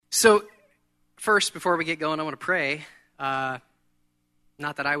So first, before we get going, I want to pray. Not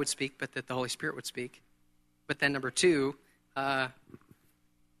that I would speak, but that the Holy Spirit would speak. But then number two, I'm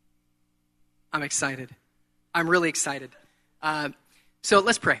excited. I'm really excited. So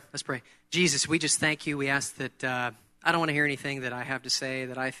let's pray. Let's pray. Jesus, we just thank you. We ask that I don't want to hear anything that I have to say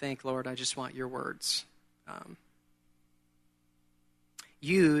that I think, Lord, I just want your words.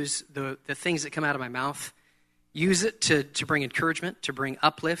 Use the things that come out of my mouth. Use it to bring encouragement, to bring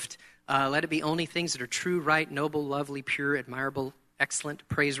uplift. Let it be only things that are true, right, noble, lovely, pure, admirable, excellent,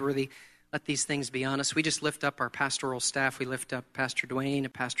 praiseworthy. Let these things be honest. We just lift up our pastoral staff. We lift up Pastor Dwayne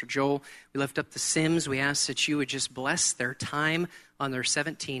and Pastor Joel. We lift up the Sims. We ask that you would just bless their time on their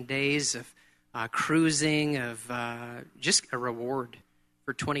 17 days of cruising, of just a reward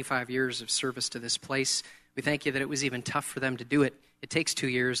for 25 years of service to this place. We thank you that it was even tough for them to do it. It takes 2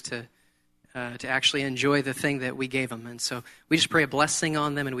 years to actually enjoy the thing that we gave them. And so we just pray a blessing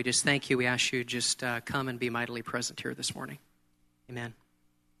on them, and we just thank you. We ask you just come and be mightily present here this morning. Amen.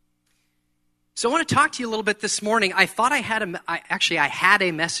 So I want to talk to you a little bit this morning. I thought I had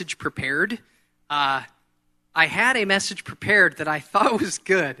a message prepared. I had a message prepared that I thought was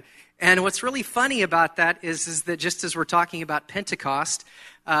good. And what's really funny about that is that just as we're talking about Pentecost,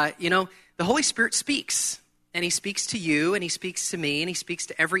 the Holy Spirit speaks. And he speaks to you, and he speaks to me, and he speaks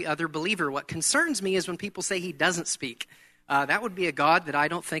to every other believer. What concerns me is when people say he doesn't speak. That would be a God that I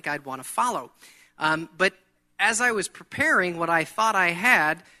don't think I'd want to follow. But as I was preparing what I thought I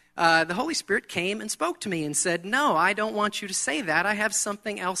had, the Holy Spirit came and spoke to me and said, no, I don't want you to say that. I have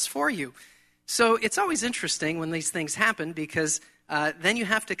something else for you. So it's always interesting when these things happen because then you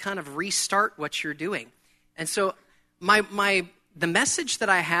have to kind of restart what you're doing. And so the message that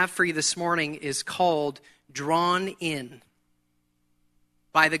I have for you this morning is called Drawn In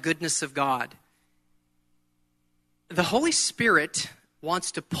by the Goodness of God. The Holy Spirit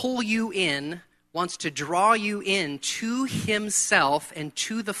wants to pull you in, wants to draw you in to himself and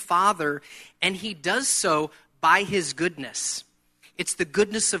to the Father, and he does so by his goodness. It's the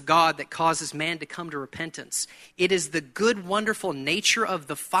goodness of God that causes man to come to repentance. It is the good, wonderful nature of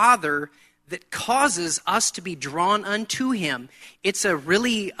the Father that causes us to be drawn unto him. It's a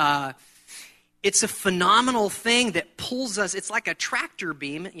really it's a phenomenal thing that pulls us. It's like a tractor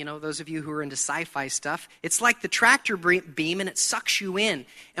beam. You know, those of you who are into sci-fi stuff, it's like the tractor beam and it sucks you in.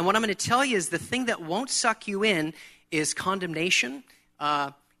 And what I'm going to tell you is the thing that won't suck you in is condemnation.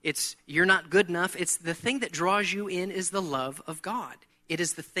 It's you're not good enough. It's the thing that draws you in is the love of God. It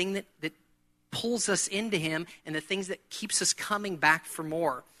is the thing that pulls us into him and the things that keeps us coming back for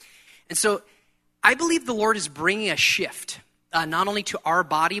more. And so I believe the Lord is bringing a shift. Not only to our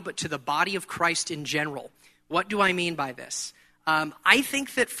body, but to the body of Christ in general. What do I mean by this? I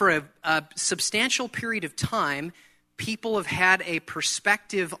think that for a substantial period of time, people have had a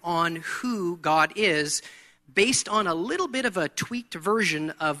perspective on who God is based on a little bit of a tweaked version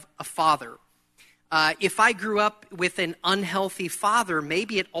of a father. If I grew up with an unhealthy father,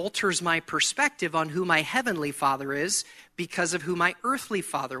 maybe it alters my perspective on who my heavenly father is because of who my earthly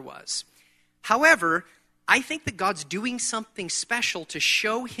father was. However, I think that God's doing something special to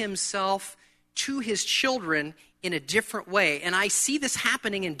show himself to his children in a different way. And I see this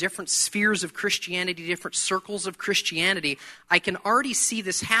happening in different spheres of Christianity, different circles of Christianity. I can already see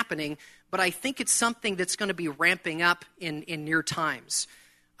this happening, but I think it's something that's going to be ramping up in near times.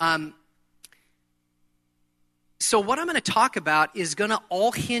 So what I'm going to talk about is going to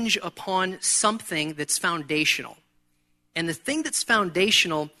all hinge upon something that's foundational. And the thing that's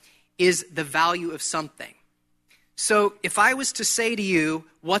foundational is the value of something. So if I was to say to you,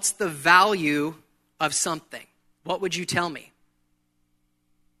 what's the value of something? What would you tell me?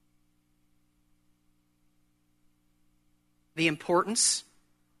 The importance.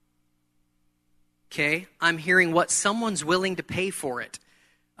 Okay, I'm hearing what someone's willing to pay for it.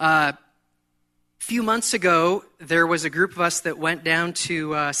 A few months ago, there was a group of us that went down to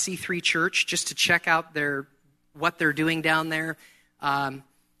C3 Church just to check out what they're doing down there.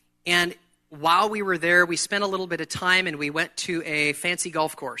 And while we were there, we spent a little bit of time and we went to a fancy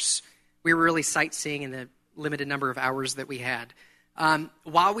golf course. We were really sightseeing in the limited number of hours that we had.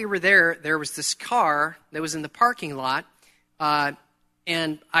 While we were there, there was this car that was in the parking lot.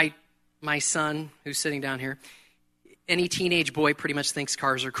 And my son, who's sitting down here, any teenage boy pretty much thinks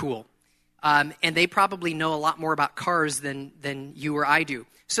cars are cool. And they probably know a lot more about cars than you or I do.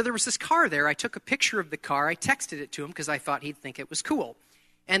 So there was this car there. I took a picture of the car. I texted it to him because I thought he'd think it was cool.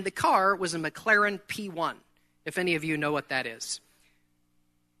 And the car was a McLaren P1, if any of you know what that is.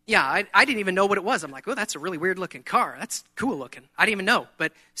 Yeah, I didn't even know what it was. I'm like, oh, that's a really weird-looking car. That's cool looking. I didn't even know.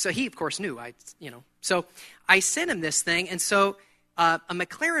 But so he, of course, knew. So I sent him this thing. And so a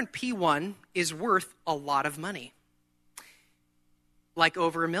McLaren P1 is worth a lot of money. Like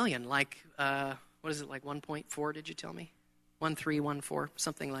over $1 million. Like, what is it, like 1.4, did you tell me? 1.314,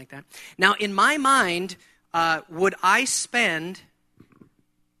 something like that. Now, in my mind, would I spend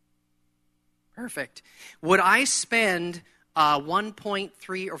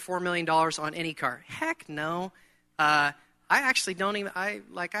 1.3 or $4 million on any car? Heck no. I actually don't even, I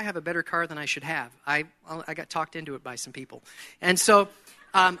have a better car than I should have. I got talked into it by some people. And so,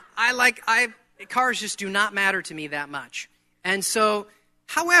 cars just do not matter to me that much. And so,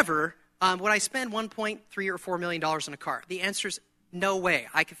 however, would I spend 1.3 or $4 million on a car? The answer is no way.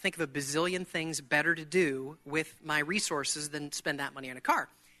 I could think of a bazillion things better to do with my resources than spend that money on a car.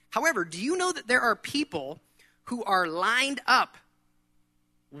 However, do you know that there are people who are lined up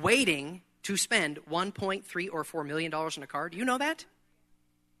waiting to spend 1.3 or $4 million on a car? Do you know that?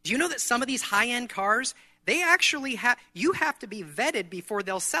 Do you know that some of these high-end cars, they actually you have to be vetted before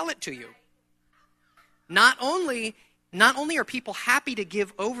they'll sell it to you? Not only are people happy to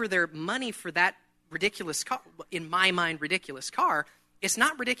give over their money for that ridiculous car, in my mind, ridiculous car, it's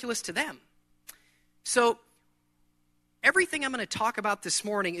not ridiculous to them. So everything I'm going to talk about this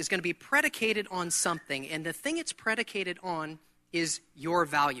morning is going to be predicated on something, and the thing it's predicated on is your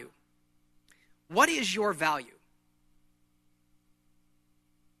value. What is your value?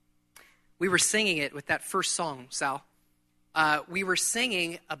 We were singing it with that first song, Sal. We were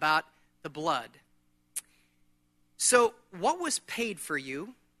singing about the blood. So what was paid for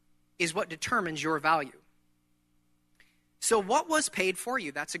you is what determines your value. So what was paid for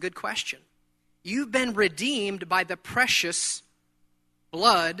you? That's a good question. You've been redeemed by the precious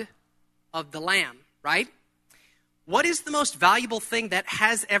blood of the Lamb, right? What is the most valuable thing that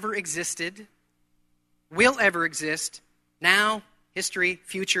has ever existed, will ever exist, now, history,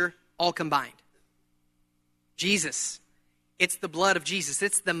 future, all combined? Jesus. It's the blood of Jesus.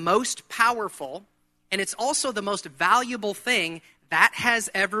 It's the most powerful, and it's also the most valuable thing that has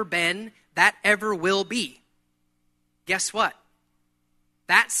ever been, that ever will be. Guess what?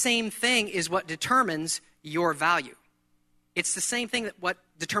 That same thing is what determines your value. It's the same thing that what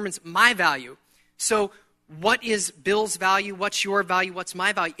determines my value. So what is Bill's value? What's your value? What's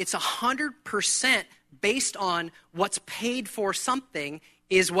my value? It's 100% based on what's paid for something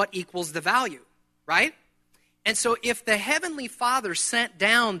is what equals the value, right? And so if the Heavenly Father sent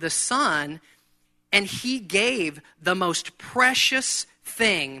down the Son and He gave the most precious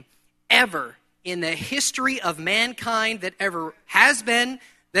thing ever in the history of mankind that ever has been,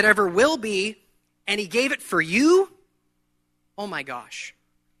 that ever will be, and He gave it for you, oh my gosh.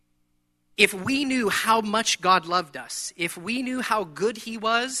 If we knew how much God loved us, if we knew how good He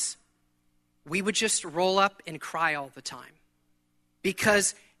was, we would just roll up and cry all the time.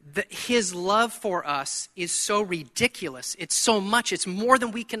 Because His love for us is so ridiculous. It's so much. It's more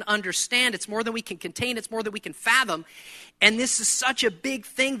than we can understand. It's more than we can contain. It's more than we can fathom. And this is such a big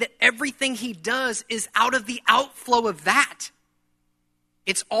thing that everything He does is out of the outflow of that.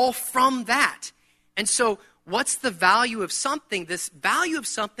 It's all from that. And so what's the value of something? This value of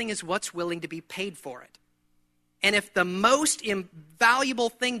something is what's willing to be paid for it. And if the most invaluable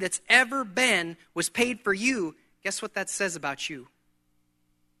thing that's ever been was paid for you, guess what that says about you?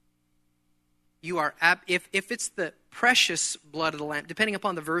 You are, if it's the precious blood of the Lamb, depending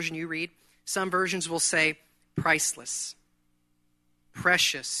upon the version you read, some versions will say priceless,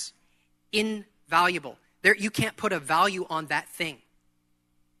 precious, invaluable. There, you can't put a value on that thing.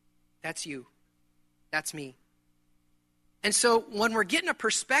 That's you. That's me. And so when we're getting a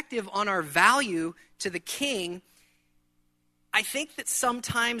perspective on our value to the King, I think that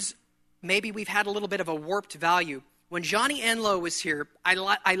sometimes maybe we've had a little bit of a warped value. When Johnny Enlow was here,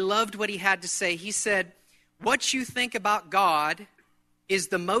 I loved what he had to say. He said, what you think about God is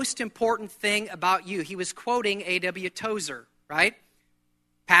the most important thing about you. He was quoting A.W. Tozer, right?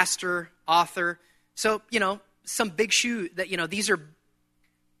 Pastor, author. So, some big shoe that, these are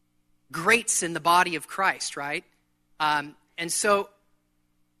greats in the body of Christ, right? And so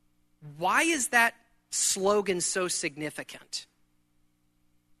why is that slogan so significant?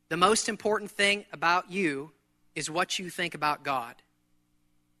 The most important thing about you is what you think about God.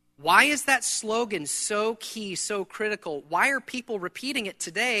 Why is that slogan so key, so critical? Why are people repeating it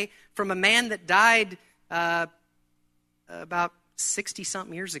today from a man that died about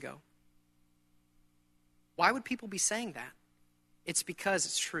 60-something years ago? Why would people be saying that? It's because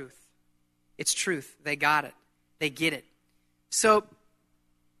it's truth. It's truth. They got it. They get it. So,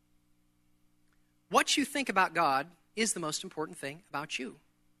 what you think about God is the most important thing about you.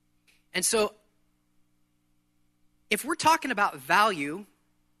 And so, if we're talking about value,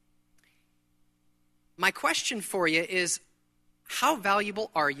 my question for you is, how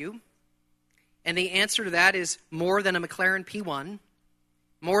valuable are you? And the answer to that is more than a McLaren P1,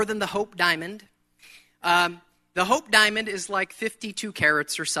 more than the Hope Diamond. The Hope Diamond is like 52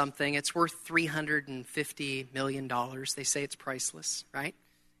 carats or something. It's worth $350 million. They say it's priceless, right?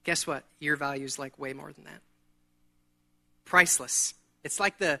 Guess what? Your value is like way more than that. Priceless. It's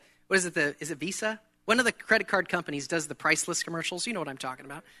like is it Visa? One of the credit card companies does the priceless commercials. You know what I'm talking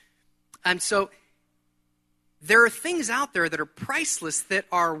about. And so there are things out there that are priceless that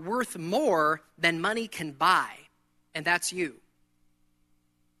are worth more than money can buy, and that's you.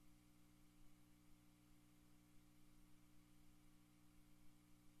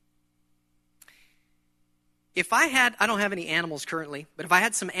 If I don't have any animals currently, but if I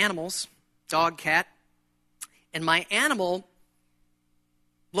had some animals, dog, cat, and my animal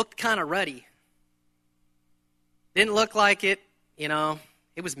looked kind of ruddy, didn't look like it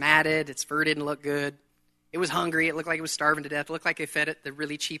was matted, its fur didn't look good, it was hungry, it looked like it was starving to death, it looked like they fed it the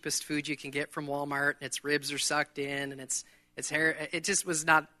really cheapest food you can get from Walmart, and its ribs are sucked in, and its hair, it just was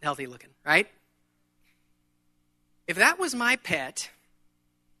not healthy looking, right? If that was my pet,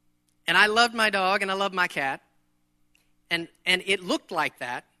 and I loved my dog and I loved my cat, and it looked like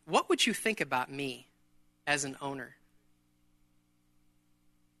that, what would you think about me as an owner?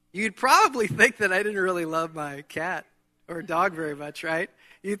 You'd probably think that I didn't really love my cat or dog very much, right?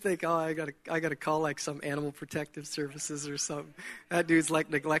 You'd think, oh, I gotta call like some animal protective services or something. That dude's like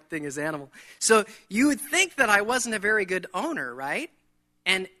neglecting his animal. So you would think that I wasn't a very good owner, right?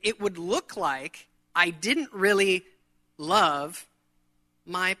 And it would look like I didn't really love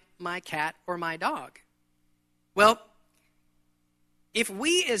my cat or my dog. Well, if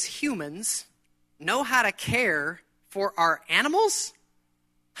we as humans know how to care for our animals,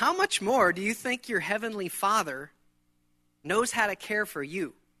 how much more do you think your heavenly Father knows how to care for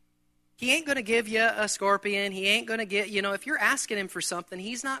you? He ain't going to give you a scorpion. He ain't going to get, if you're asking him for something,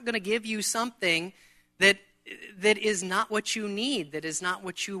 he's not going to give you something that is not what you need, that is not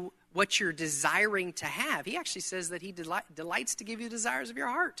what you're desiring to have. He actually says that he delights to give you the desires of your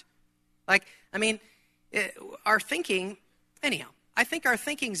heart. Our thinking, anyhow, I think our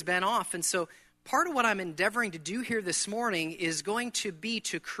thinking's been off. And so part of what I'm endeavoring to do here this morning is going to be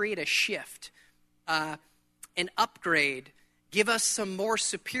to create a shift, an upgrade, give us some more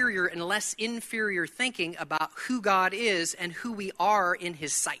superior and less inferior thinking about who God is and who we are in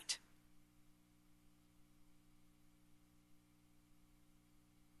his sight.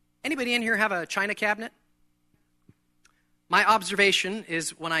 Anybody in here have a china cabinet? My observation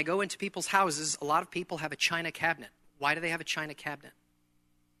is when I go into people's houses, a lot of people have a china cabinet. Why do they have a china cabinet?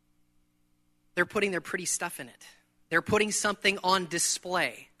 They're putting their pretty stuff in it. They're putting something on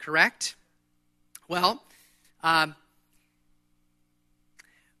display, correct? Well,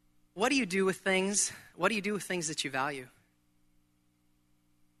 what do you do with things? What do you do with things that you value?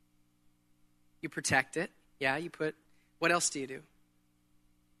 You protect it. Yeah, what else do you do?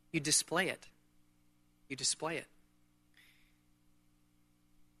 You display it. You display it.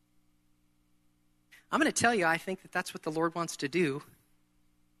 I'm going to tell you, I think that that's what the Lord wants to do.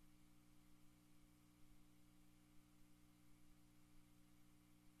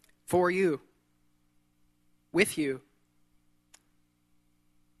 For you. With you.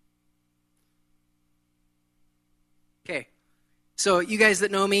 Okay. So you guys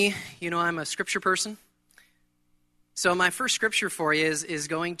that know me, I'm a scripture person. So my first scripture for you is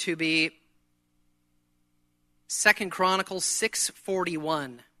going to be 2 Chronicles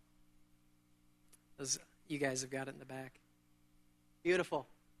 6:41. You guys have got it in the back. Beautiful.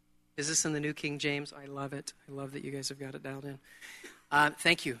 Is this in the New King James? I love it. I love that you guys have got it dialed in.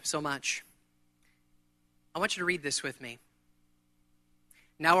 Thank you so much. I want you to read this with me.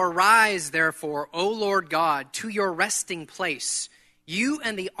 Now arise, therefore, O Lord God, to your resting place, you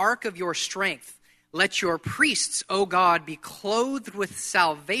and the ark of your strength. Let your priests, O God, be clothed with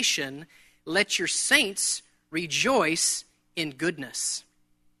salvation. Let your saints rejoice in goodness.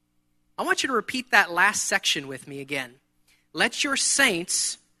 I want you to repeat that last section with me again. Let your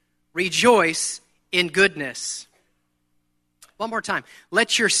saints rejoice in goodness. One more time.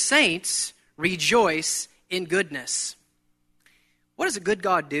 Let your saints rejoice in goodness. What does a good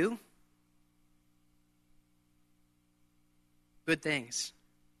God do? Good things.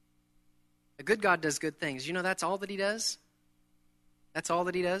 A good God does good things. That's all that he does? That's all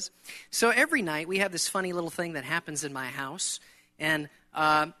that he does? So every night we have this funny little thing that happens in my house, and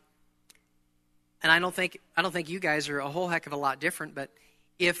I don't think you guys are a whole heck of a lot different, but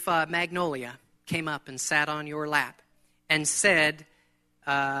if Magnolia came up and sat on your lap and said,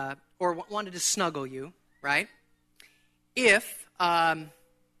 or wanted to snuggle you, right? If I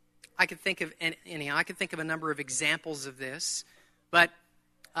could think of a number of examples of this. But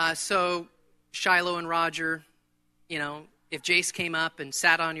so Shiloh and Roger, if Jace came up and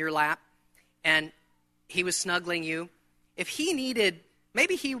sat on your lap and he was snuggling you, if he needed,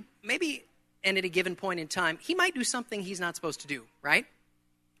 maybe and at a given point in time, he might do something he's not supposed to do, right?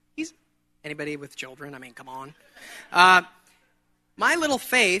 Anybody with children? I mean, come on. My little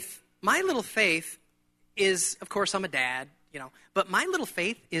faith is, of course, I'm a dad, but my little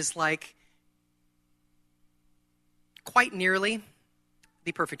faith is like quite nearly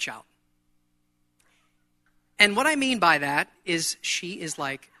the perfect child. And what I mean by that is Chase,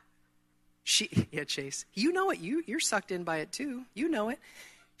 you know it. You're sucked in by it too. You know it.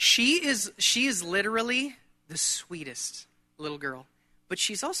 She is literally the sweetest little girl, but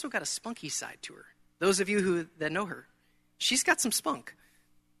she's also got a spunky side to her. Those of you that know her, she's got some spunk.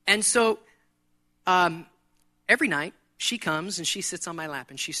 And so every night she comes and she sits on my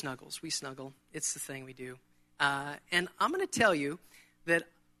lap and she snuggles. We snuggle. It's the thing we do. And I'm going to tell you that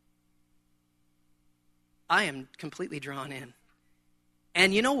I am completely drawn in.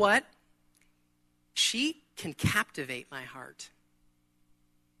 And you know what? She can captivate my heart.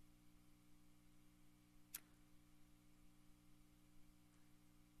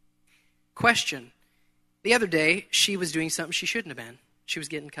 Question. The other day, she was doing something she shouldn't have been. She was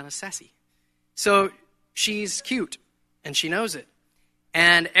getting kind of sassy. So she's cute, and she knows it.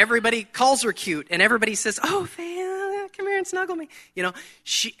 And everybody calls her cute, and everybody says, "Oh, Faye, come here and snuggle me."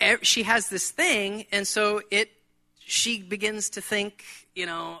 She has this thing, and so she begins to think,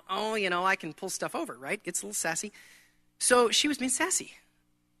 I can pull stuff over, right? Gets a little sassy. So she was being sassy.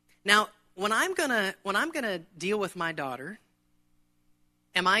 Now, when I'm gonna deal with my daughter,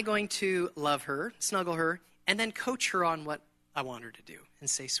 am I going to love her, snuggle her, and then coach her on what I want her to do and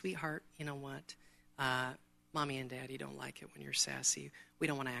say, "Sweetheart, you know what? Mommy and Daddy don't like it when you're sassy. We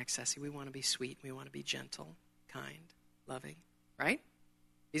don't want to act sassy. We want to be sweet. We want to be gentle, kind, loving," right?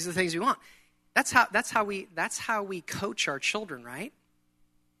 These are the things we want. That's how we coach our children, right?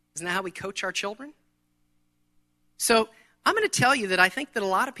 Isn't that how we coach our children? So I'm going to tell you that I think that a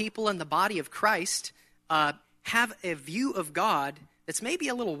lot of people in the body of Christ have a view of God that's maybe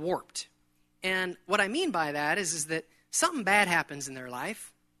a little warped. And what I mean by that is that something bad happens in their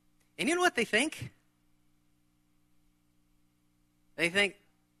life. And you know what they think? They think,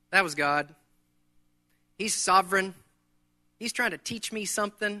 that was God. He's sovereign. He's trying to teach me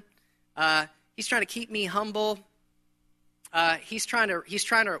something. He's trying to keep me humble. He's trying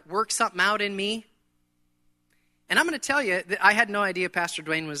to work something out in me. And I'm going to tell you that I had no idea Pastor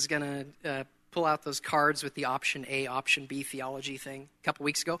Dwayne was going to pull out those cards with the option A, option B theology thing a couple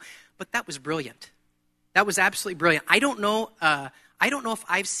weeks ago, but that was brilliant. That was absolutely brilliant. I don't know if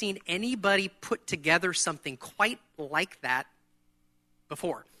I've seen anybody put together something quite like that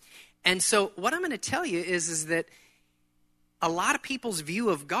before. And so what I'm going to tell you is that a lot of people's view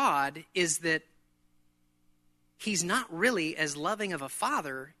of God is that he's not really as loving of a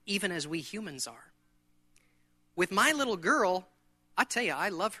father even as we humans are. With my little girl, I tell you, I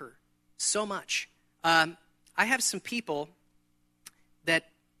love her so much. I have some people that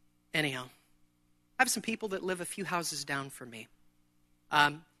live a few houses down from me.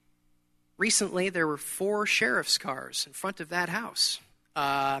 Recently, there were 4 sheriff's cars in front of that house.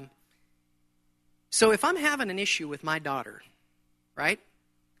 So if I'm having an issue with my daughter, right,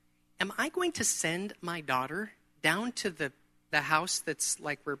 am I going to send my daughter down to the house that's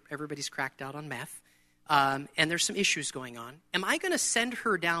like where everybody's cracked out on meth, and there's some issues going on? Am I going to send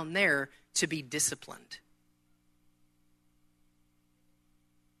her down there to be disciplined?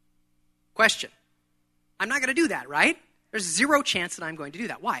 Question. I'm not going to do that, right? There's zero chance that I'm going to do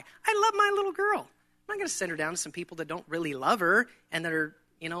that. Why? I love my little girl. I'm not going to send her down to some people that don't really love her and that are,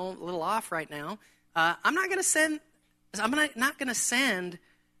 a little off right now. I'm not going to send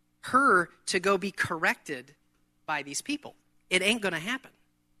her to go be corrected by these people. It ain't going to happen.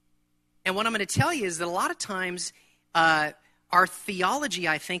 And what I'm going to tell you is that a lot of times our theology,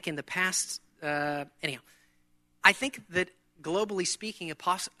 I think, in the past, I think that globally speaking,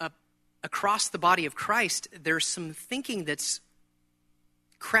 across the body of Christ, there's some thinking that's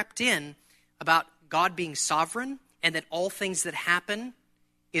crept in about God being sovereign and that all things that happen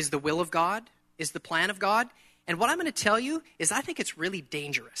is the will of God, is the plan of God. And what I'm going to tell you is I think it's really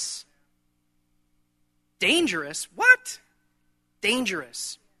dangerous. Dangerous? What?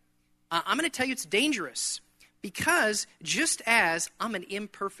 Dangerous. I'm going to tell you it's dangerous because just as I'm an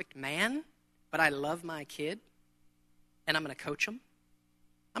imperfect man, but I love my kid and I'm going to coach them,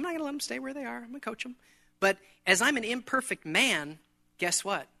 I'm not going to let them stay where they are. I'm going to coach them. But as I'm an imperfect man, guess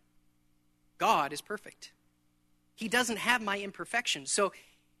what? God is perfect. He doesn't have my imperfections. So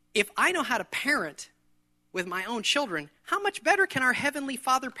if I know how to parent with my own children, how much better can our Heavenly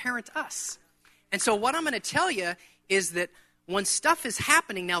Father parent us? And so what I'm going to tell you is that when stuff is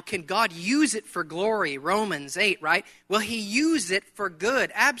happening now, can God use it for glory? Romans 8, right? Will he use it for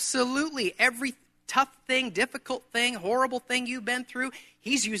good? Absolutely. Every tough thing, difficult thing, horrible thing you've been through,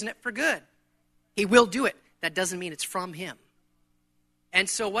 he's using it for good. He will do it. That doesn't mean it's from him. And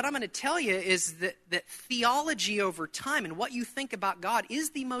so what I'm going to tell you is that theology over time and what you think about God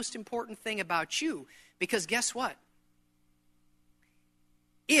is the most important thing about you. Because guess what?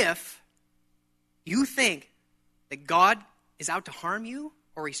 If you think that God is out to harm you,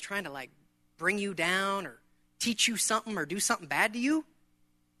 or he's trying to bring you down or teach you something or do something bad to you,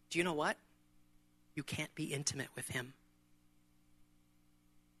 do you know what? You can't be intimate with him.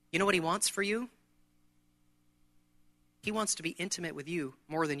 You know what he wants for you? He wants to be intimate with you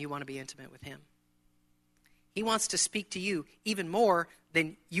more than you want to be intimate with him. He wants to speak to you even more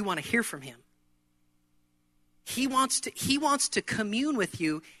than you want to hear from him. He wants to commune with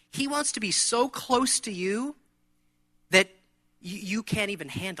you. He wants to be so close to you that you can't even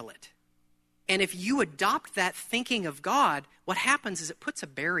handle it. And if you adopt that thinking of God, what happens is it puts a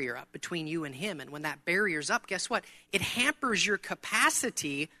barrier up between you and him. And when that barrier's up, guess what? It hampers your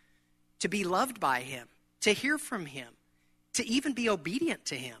capacity to be loved by him, to hear from him, to even be obedient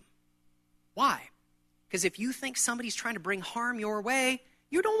to him. Why? Because if you think somebody's trying to bring harm your way,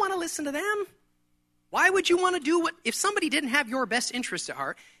 you don't want to listen to them. Why would you want to do what, if somebody didn't have your best interest at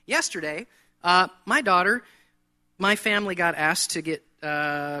heart? Yesterday, my family got asked to get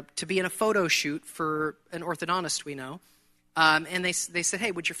to be in a photo shoot for an orthodontist we know. And they said,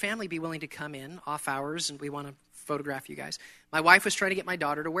 hey, would your family be willing to come in off hours, and we want to photograph you guys. My wife was trying to get my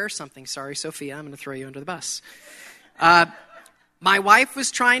daughter to wear something. Sorry, Sophia, I'm going to throw you under the bus. My wife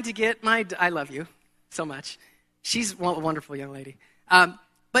was trying to get I love you so much. She's a wonderful young lady.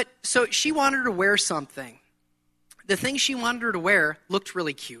 But so she wanted her to wear something. The thing she wanted her to wear looked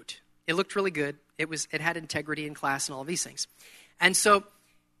really cute. It looked really good. It had integrity in class and all of these things. And so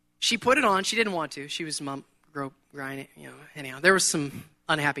she put it on. She didn't want to. She was grinding, anyhow. There was some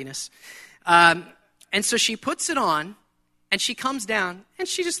unhappiness. And so she puts it on, and she comes down, and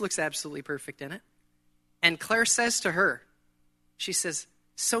she just looks absolutely perfect in it. And Claire says to her, she says,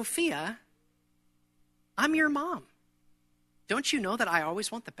 Sophia, I'm your mom. Don't you know that I always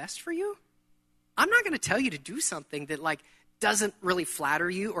want the best for you? I'm not going to tell you to do something that doesn't really flatter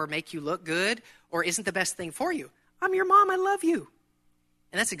you or make you look good or isn't the best thing for you. I'm your mom. I love you.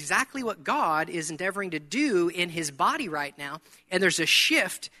 And that's exactly what God is endeavoring to do in his body right now. And there's a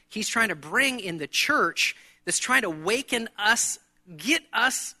shift he's trying to bring in the church that's trying to waken us, get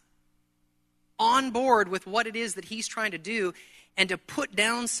us on board with what it is that he's trying to do, and to put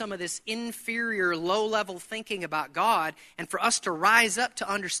down some of this inferior, low-level thinking about God, and for us to rise up to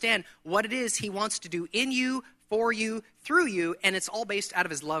understand what it is he wants to do in you, for you, through you, and it's all based out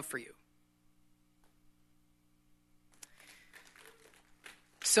of his love for you.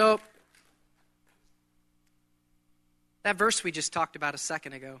 So, that verse we just talked about a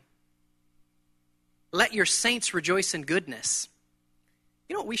second ago, let your saints rejoice in goodness.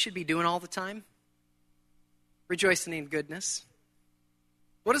 You know what we should be doing all the time? Rejoicing in goodness.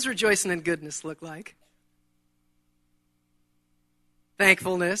 What does rejoicing in goodness look like?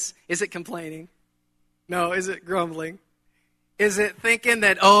 Thankfulness. Is it complaining? No. Is it grumbling? Is it thinking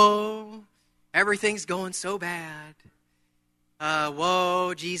that, everything's going so bad?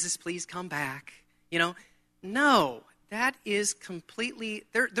 Whoa, Jesus, please come back. No. That is completely...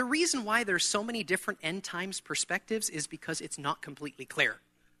 The reason why there's so many different end times perspectives is because it's not completely clear.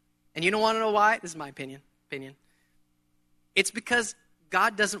 And you don't want to know why? This is my opinion. It's because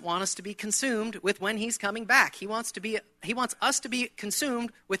God doesn't want us to be consumed with when he's coming back. He wants us to be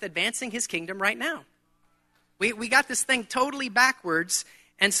consumed with advancing his kingdom right now. We got this thing totally backwards.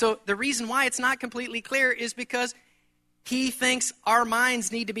 And so the reason why it's not completely clear is because he thinks our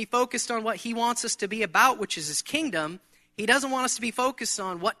minds need to be focused on what he wants us to be about, which is his kingdom. He doesn't want us to be focused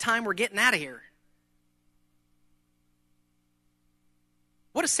on what time we're getting out of here.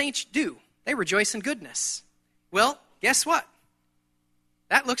 What do saints do? They rejoice in goodness. Well, guess what?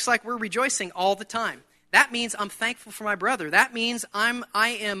 That looks like we're rejoicing all the time. That means I'm thankful for my brother. That means I'm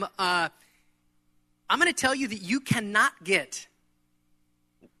going to tell you that you cannot get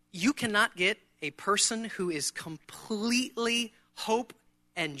a person who is completely hope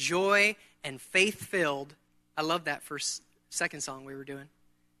and joy and faith-filled. I love that second song we were doing.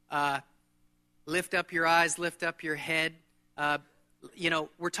 Lift up your eyes, lift up your head.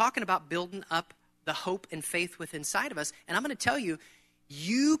 We're talking about building up the hope and faith within inside of us. And I'm going to tell you,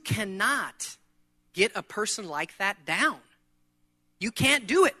 you cannot get a person like that down. You can't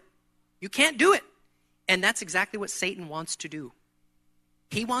do it. You can't do it. And that's exactly what Satan wants to do.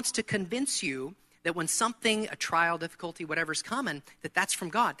 He wants to convince you that when something, a trial, difficulty, whatever's coming, that that's from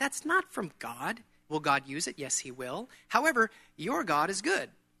God. That's not from God. Will God use it? Yes, he will. However, your God is good.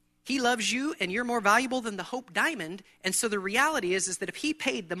 He loves you, and you're more valuable than the Hope Diamond. And so the reality is that if he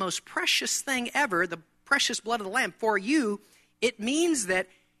paid the most precious thing ever, the precious blood of the Lamb, for you, it means that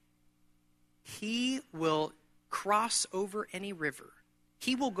he will cross over any river.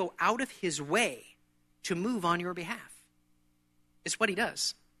 He will go out of his way to move on your behalf. It's what he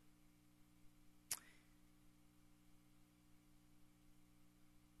does.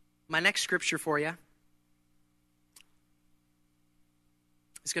 My next scripture for you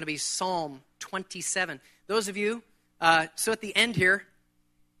is going to be Psalm 27. Those of you, so at the end here,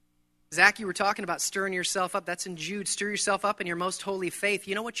 Zach, you were talking about stirring yourself up. That's in Jude. Stir yourself up in your most holy faith.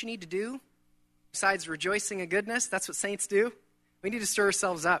 You know what you need to do? Besides rejoicing in goodness, that's what saints do. We need to stir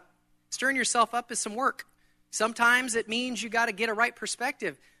ourselves up. Stirring yourself up is some work. Sometimes it means you got to get a right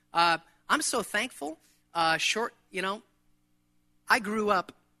perspective. I'm so thankful. I grew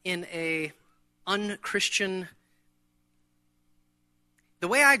up in a unchristian. The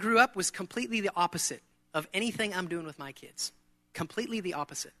way I grew up was completely the opposite of anything I'm doing with my kids. Completely the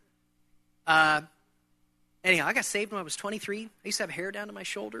opposite. Anyhow, I got saved when I was 23. I used to have hair down to my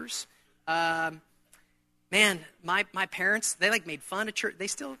shoulders. Man, my parents, they like made fun of church. They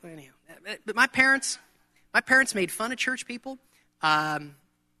still, anyhow. But my parents made fun of church people.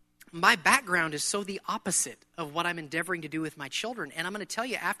 My background is so the opposite of what I'm endeavoring to do with my children. And I'm going to tell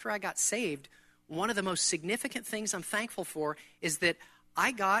you, after I got saved, one of the most significant things I'm thankful for is that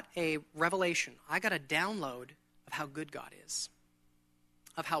I got a revelation. I got a download of how good God is,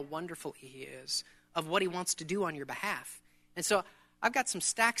 of how wonderful he is, of what he wants to do on your behalf. And so I've got some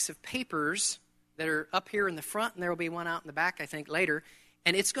stacks of papers that are up here in the front, and there will be one out in the back, I think, later.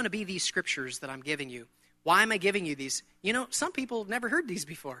 And it's going to be these scriptures that I'm giving you. Why am I giving you these? You know, some people have never heard these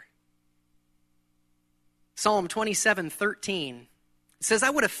before. Psalm 27:13. It says, I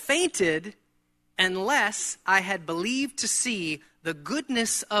would have fainted unless I had believed to see the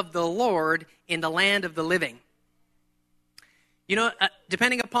goodness of the Lord in the land of the living. You know,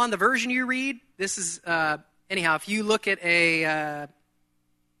 depending upon the version you read, this is, anyhow, if you look at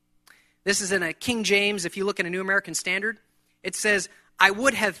this is in a King James, if you look at a New American Standard, it says, I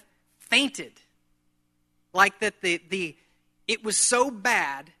would have fainted. Like that it was so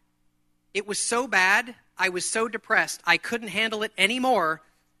bad, I was so depressed, I couldn't handle it anymore,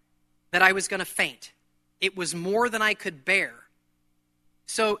 that I was going to faint. It was more than I could bear.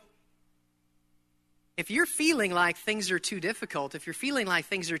 So, if you're feeling like things are too difficult, if you're feeling like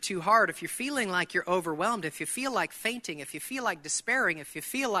things are too hard, if you're feeling like you're overwhelmed, if you feel like fainting, if you feel like despairing, if you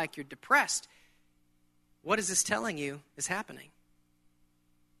feel like you're depressed, what is this telling you is happening?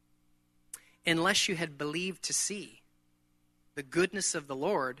 Unless you had believed to see the goodness of the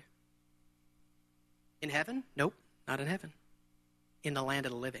Lord in heaven? Nope, not in heaven. In the land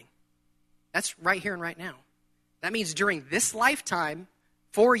of the living. That's right here and right now. That means during this lifetime,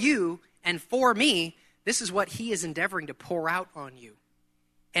 for you and for me, this is what he is endeavoring to pour out on you.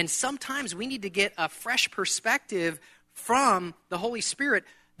 And sometimes we need to get a fresh perspective from the Holy Spirit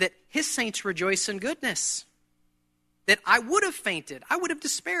that his saints rejoice in goodness. That I would have fainted, I would have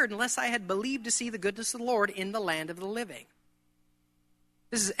despaired unless I had believed to see the goodness of the Lord in the land of the living.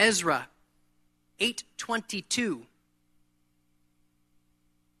 This is Ezra 8:22.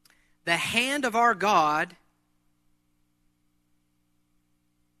 The hand of our God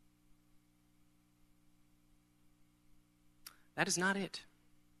that is not it.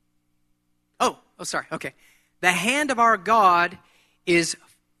 Oh, sorry. Okay. The hand of our God is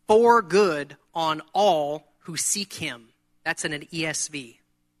for good on all who seek him. That's in an ESV.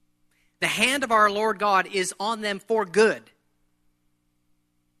 The hand of our Lord God is on them for good.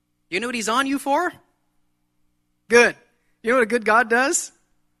 You know what he's on you for? Good. You know what a good God does?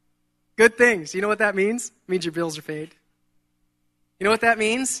 Good things. You know what that means? It means your bills are paid. You know what that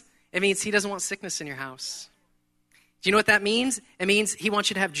means? It means he doesn't want sickness in your house. Do you know what that means? It means he wants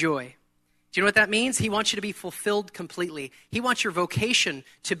you to have joy. Do you know what that means? He wants you to be fulfilled completely. He wants your vocation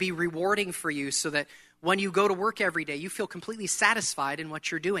to be rewarding for you so that when you go to work every day, you feel completely satisfied in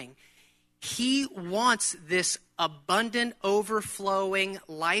what you're doing. He wants this abundant, overflowing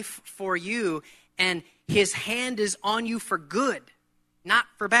life for you, and his hand is on you for good, not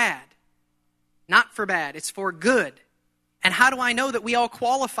for bad. Not for bad. It's for good. And how do I know that we all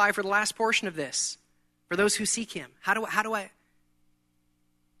qualify for the last portion of this? For those who seek him. How do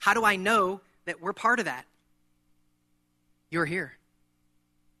I know that we're part of that? You're here.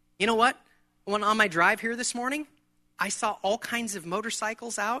 You know what? When on my drive here this morning, I saw all kinds of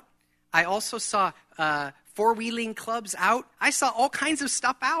motorcycles out. I also saw four-wheeling clubs out. I saw all kinds of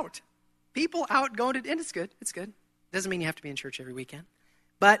stuff out. People out going to, and it's good. It's good. Doesn't mean you have to be in church every weekend.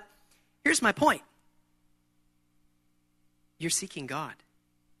 But here's my point. You're seeking God.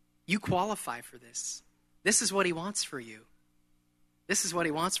 You qualify for this. This is what he wants for you. This is what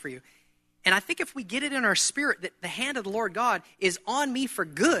he wants for you. And I think if we get it in our spirit that the hand of the Lord God is on me for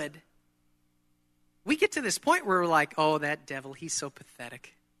good, we get to this point where we're like, oh, that devil, he's so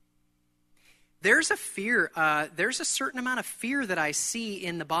pathetic. There's a fear, there's a certain amount of fear that I see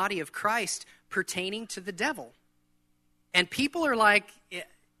in the body of Christ pertaining to the devil. And people are like,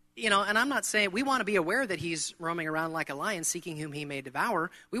 and I'm not saying, we want to be aware that he's roaming around like a lion seeking whom he may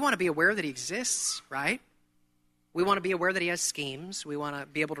devour. We want to be aware that he exists, right? We want to be aware that he has schemes. We want to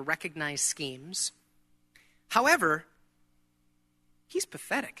be able to recognize schemes. However, he's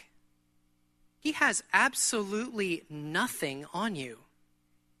pathetic. He has absolutely nothing on you.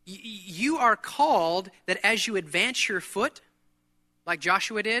 You are called that as you advance your foot, like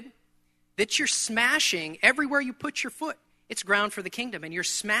Joshua did, that you're smashing everywhere you put your foot. It's ground for the kingdom, and you're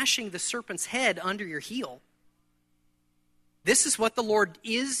smashing the serpent's head under your heel. This is what the Lord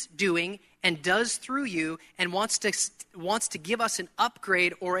is doing and does through you, and wants to give us an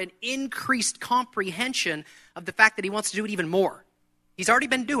upgrade or an increased comprehension of the fact that he wants to do it even more. He's already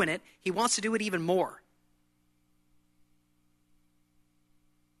been doing it. He wants to do it even more.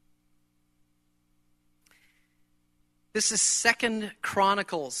 This is 2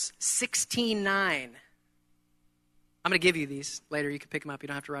 Chronicles 16:9. I'm going to give you these later. You can pick them up. You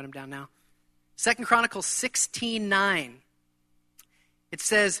don't have to write them down now. 2 Chronicles 16:9. It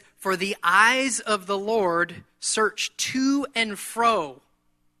says, "For the eyes of the Lord search to and fro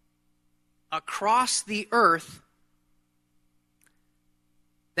across the earth,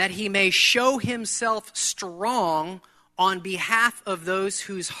 that he may show himself strong on behalf of those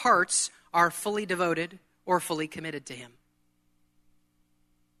whose hearts are fully devoted or fully committed to him."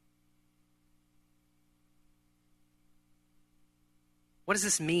 What does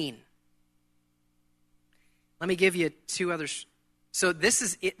this mean? Let me give you two others. So this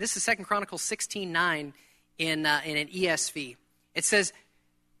is 2 Chronicles 16:9 in an ESV. It says,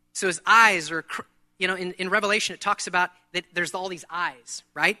 so his eyes are, in Revelation it talks about that there's all these eyes,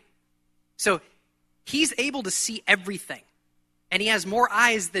 right? So he's able to see everything. And he has more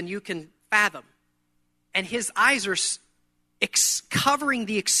eyes than you can fathom. And his eyes are covering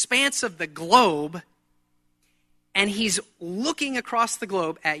the expanse of the globe. And he's looking across the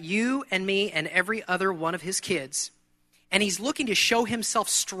globe at you and me and every other one of his kids. And he's looking to show himself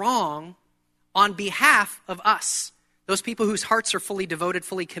strong on behalf of us, those people whose hearts are fully devoted,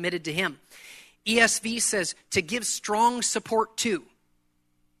 fully committed to him. ESV says to give strong support to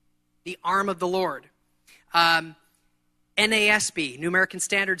the arm of the Lord. NASB, New American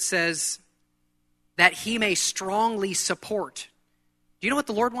Standard, says that he may strongly support. Do you know what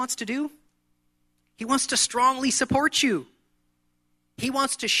the Lord wants to do? He wants to strongly support you. He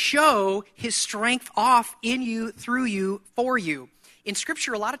wants to show his strength off in you, through you, for you. In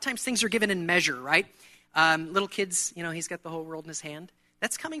Scripture, a lot of times things are given in measure, right? Little kids, he's got the whole world in his hand.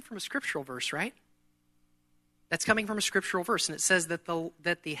 That's coming from a scriptural verse, right? That's coming from a scriptural verse. And it says that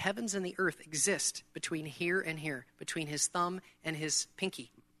the heavens and the earth exist between here and here, between his thumb and his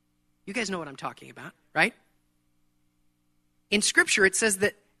pinky. You guys know what I'm talking about, right? In Scripture, it says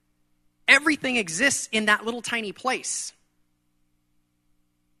that everything exists in that little tiny place.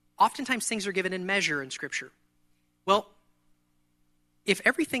 Oftentimes things are given in measure in Scripture. Well, if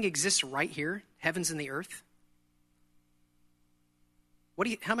everything exists right here, heavens and the earth,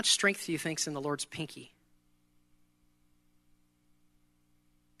 how much strength do you think's in the Lord's pinky?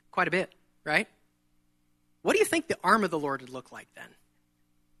 Quite a bit, right? What do you think the arm of the Lord would look like then?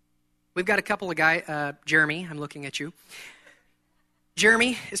 We've got a couple of guys, Jeremy, I'm looking at you.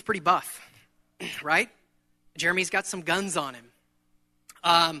 Jeremy is pretty buff, right? Jeremy's got some guns on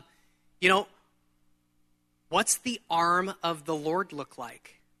him. What's the arm of the Lord look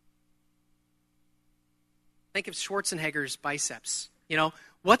like? Think of Schwarzenegger's biceps.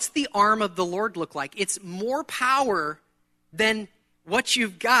 What's the arm of the Lord look like? It's more power than what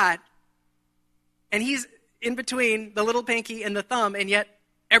you've got. And he's in between the little pinky and the thumb, and yet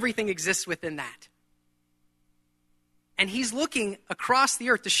everything exists within that. And he's looking across the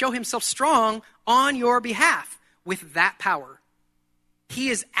earth to show himself strong on your behalf with that power. He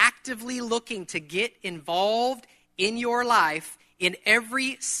is actively looking to get involved in your life in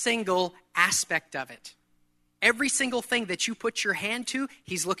every single aspect of it. Every single thing that you put your hand to,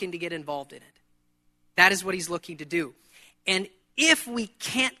 he's looking to get involved in it. That is what he's looking to do. And if we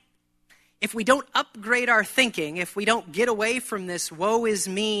don't upgrade our thinking, if we don't get away from this woe is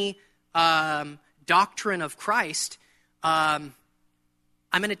me doctrine of Christ, I'm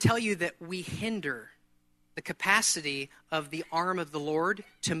going to tell you that we hinder the capacity of the arm of the Lord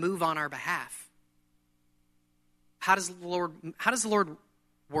to move on our behalf. How does the Lord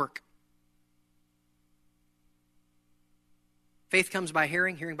work? Faith comes by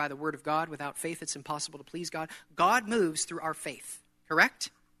hearing, hearing by the word of God. Without faith, it's impossible to please God. God moves through our faith, correct?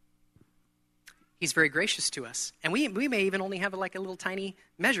 He's very gracious to us. And we may even only have like a little tiny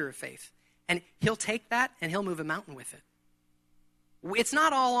measure of faith. And he'll take that and he'll move a mountain with it. It's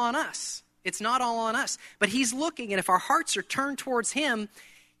not all on us. It's not all on us. But he's looking, and if our hearts are turned towards him,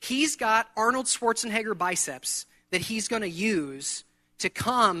 he's got Arnold Schwarzenegger biceps that he's going to use to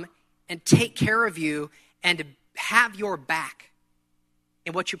come and take care of you and to have your back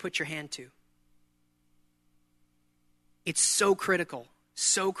in what you put your hand to. It's so critical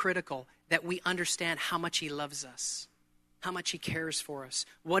that we understand how much he loves us, how much he cares for us,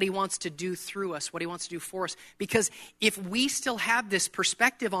 what he wants to do through us, what he wants to do for us. Because if we still have this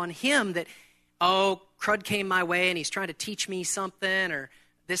perspective on him that, oh, crud came my way and he's trying to teach me something or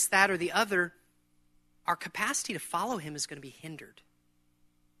this, that, or the other, our capacity to follow him is going to be hindered.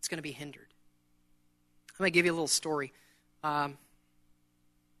 It's going to be hindered. I'm going to give you a little story. Does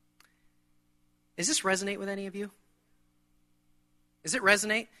this resonate with any of you? Does it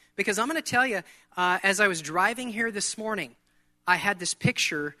resonate? Because I'm going to tell you, as I was driving here this morning, I had this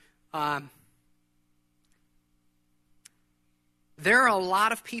picture. There are a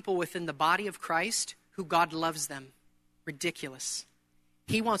lot of people within the body of Christ who God loves them. Ridiculous.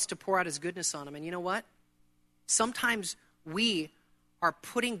 He wants to pour out his goodness on them. And you know what? Sometimes we are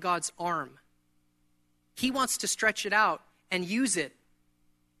putting God's arm. He wants to stretch it out and use it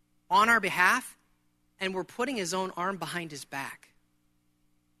on our behalf, and we're putting his own arm behind his back.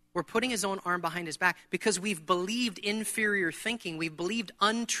 We're putting his own arm behind his back because we've believed inferior thinking. We've believed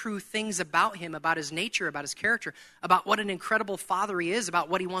untrue things about him, about his nature, about his character, about what an incredible father he is, about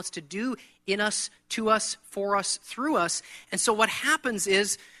what he wants to do in us, to us, for us, through us. And so what happens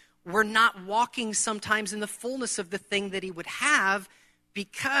is we're not walking sometimes in the fullness of the thing that he would have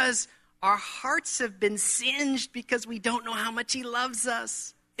because our hearts have been singed because we don't know how much he loves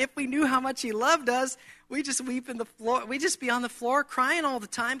us. If we knew how much he loved us, we just weep in the floor. We just be on the floor crying all the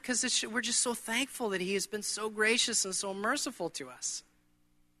time because we're just so thankful that he has been so gracious and so merciful to us.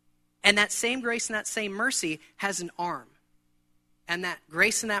 And that same grace and that same mercy has an arm. And that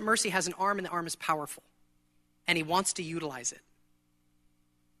grace and that mercy has an arm, and the arm is powerful. And he wants to utilize it.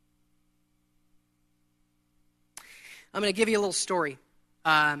 I'm going to give you a little story.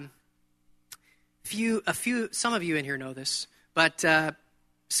 Some of you in here know this, but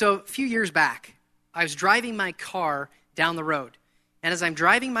so a few years back, I was driving my car down the road. And as I'm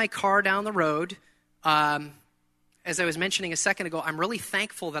driving my car down the road, as I was mentioning a second ago, I'm really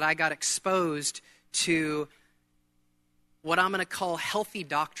thankful that I got exposed to what I'm going to call healthy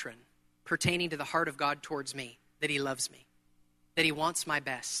doctrine pertaining to the heart of God towards me, that he loves me, that he wants my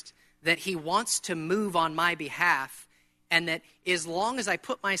best, that he wants to move on my behalf, and that as long as I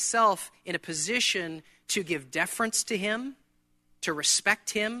put myself in a position to give deference to him, to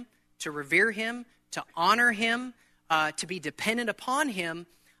respect him, to revere him, to honor him, to be dependent upon him,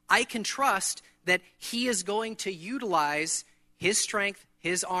 I can trust that he is going to utilize his strength,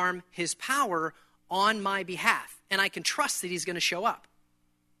 his arm, his power on my behalf. And I can trust that he's going to show up.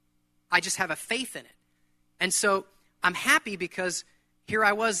 I just have a faith in it. And so I'm happy because here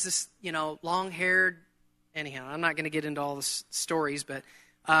I was, this, long-haired, anyhow, I'm not going to get into all the stories, but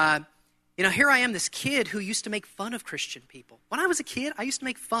here I am, this kid who used to make fun of Christian people. When I was a kid, I used to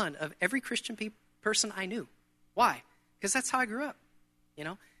make fun of every Christian person I knew. Why? Because that's how I grew up.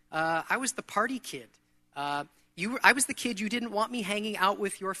 I was the party kid. I was the kid you didn't want me hanging out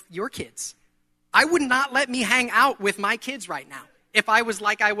with your kids. I would not let me hang out with my kids right now if I was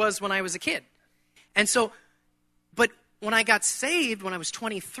like I was when I was a kid. And so, but when I got saved, when I was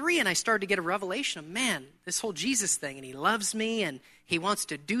 23, and I started to get a revelation of, man, this whole Jesus thing, and he loves me, and he wants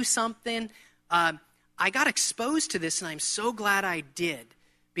to do something, I got exposed to this, and I'm so glad I did,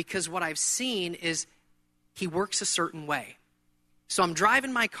 because what I've seen is he works a certain way. So I'm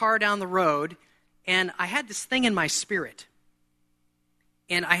driving my car down the road, and I had this thing in my spirit.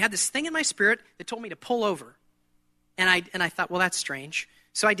 And I had this thing in my spirit that told me to pull over. And I thought, well, that's strange.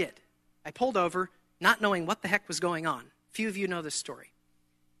 So I did. I pulled over, not knowing what the heck was going on. Few of you know this story.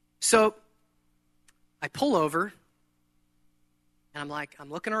 So I pull over, and I'm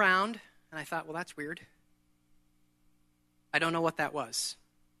looking around, and I thought, well, that's weird. I don't know what that was.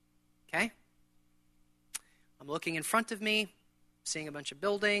 Okay? I'm looking in front of me, seeing a bunch of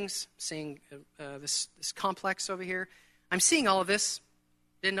buildings, seeing this complex over here. I'm seeing all of this,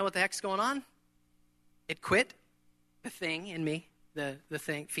 Didn't know what the heck's going on. It quit. The thing in me, the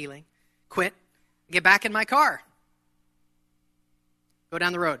thing, feeling, quit. Get back in my car. Go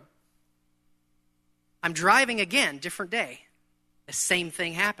down the road. I'm driving again, different day. The same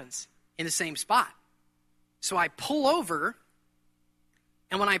thing happens in the same spot. So I pull over,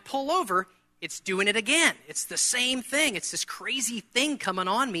 and when I pull over, it's doing it again. It's the same thing. It's this crazy thing coming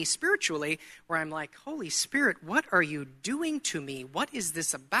on me spiritually where I'm like, Holy Spirit, what are you doing to me? What is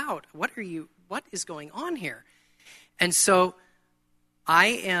this about? What is going on here? And so I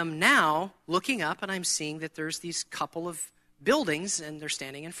am now looking up and I'm seeing that there's these couple of buildings and they're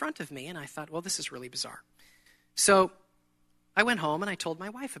standing in front of me. And I thought, well, this is really bizarre. So I went home and I told my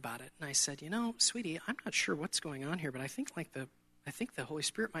wife about it. And I said, sweetie, I'm not sure what's going on here, but I think the Holy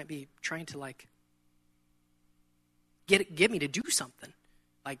Spirit might be trying to get me to do something,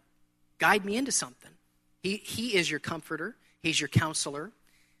 like guide me into something. He is your comforter. He's your counselor.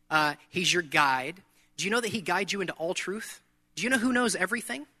 He's your guide. Do you know that he guides you into all truth? Do you know who knows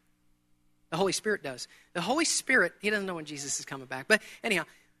everything? The Holy Spirit does. The Holy Spirit, he doesn't know when Jesus is coming back. But anyhow,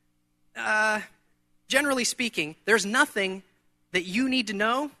 generally speaking, there's nothing that you need to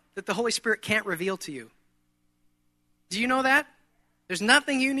know that the Holy Spirit can't reveal to you. Do you know that? There's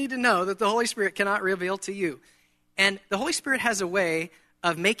nothing you need to know that the Holy Spirit cannot reveal to you. And the Holy Spirit has a way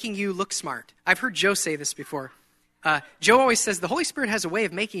of making you look smart. I've heard Joe say this before. Joe always says the Holy Spirit has a way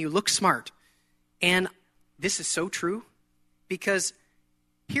of making you look smart. And this is so true because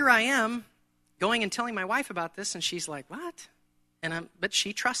here I am going and telling my wife about this, and she's like, "What?" But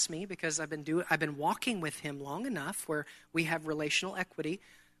she trusts me because I've been walking with him long enough where we have relational equity,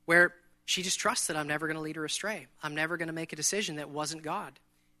 where she just trusts that I'm never going to lead her astray. I'm never going to make a decision that wasn't God,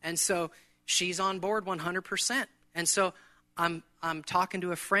 and so she's on board 100%. And so I'm talking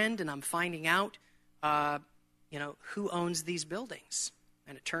to a friend, and I'm finding out, who owns these buildings.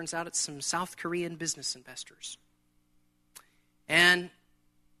 And it turns out it's some South Korean business investors. And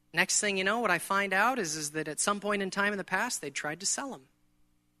next thing you know, what I find out is that at some point in time in the past, they tried to sell them.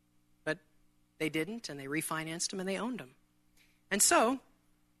 But they didn't, and they refinanced them, and they owned them. And so,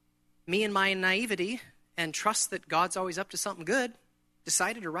 me and my naivety and trust that God's always up to something good,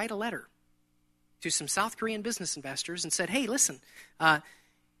 decided to write a letter to some South Korean business investors and said, hey, listen,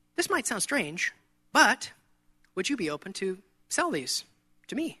 this might sound strange, but would you be open to sell these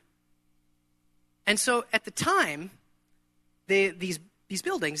to me? And so at the time, these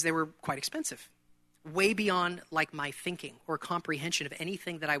buildings, they were quite expensive, way beyond like my thinking or comprehension of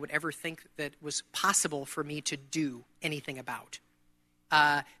anything that I would ever think that was possible for me to do anything about.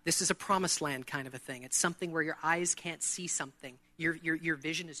 This is a promised land kind of a thing. It's something where your eyes can't see something. Your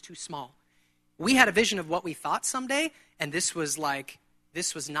vision is too small. We had a vision of what we thought someday, and this was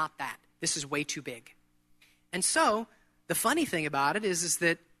not that. This is way too big. And so the funny thing about it is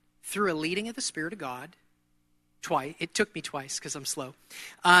that through a leading of the Spirit of God, it took me twice because I'm slow,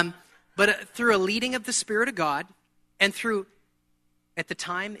 but through a leading of the Spirit of God, and through, at the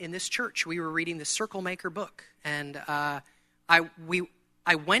time in this church, we were reading the Circle Maker book, and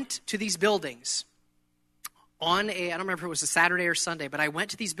I went to these buildings on I don't remember if it was a Saturday or Sunday, but I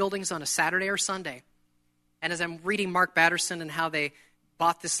went to these buildings on a Saturday or Sunday, and as I'm reading Mark Batterson and how they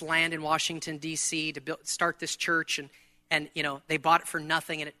bought this land in Washington, D.C. to start this church, and they bought it for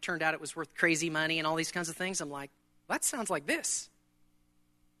nothing, and it turned out it was worth crazy money and all these kinds of things. I'm like, that sounds like this.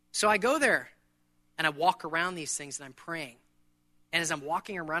 So I go there, and I walk around these things, and I'm praying. And as I'm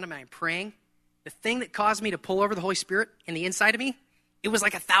walking around them and I'm praying, the thing that caused me to pull over the Holy Spirit in the inside of me, it was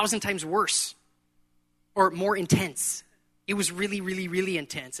like 1,000 times worse or more intense. It was really, really, really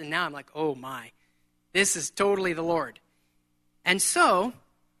intense. And now I'm like, oh my, this is totally the Lord. And so,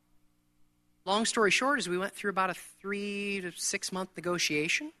 long story short, is we went through about a 3 to 6 month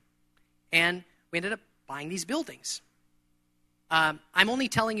negotiation, and we ended up buying these buildings. I'm only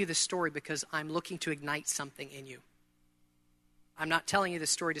telling you this story because I'm looking to ignite something in you. I'm not telling you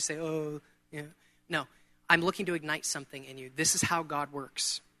this story to say, oh, yeah. No, I'm looking to ignite something in you. This is how God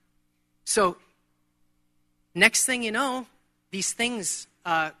works. So, next thing you know, these things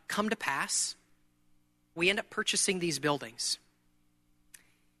come to pass. We end up purchasing these buildings.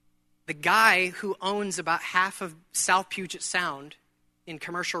 The guy who owns about half of South Puget Sound in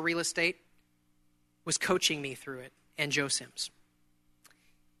commercial real estate was coaching me through it, and Joe Sims.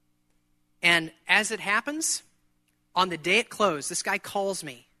 And as it happens, on the day it closed, this guy calls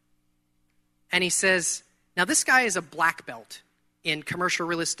me, and he says, now this guy is a black belt in commercial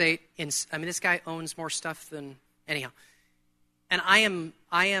real estate. This guy owns more stuff than, anyhow. And I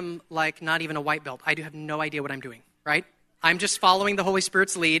am like not even a white belt. I do have no idea what I'm doing, right? I'm just following the Holy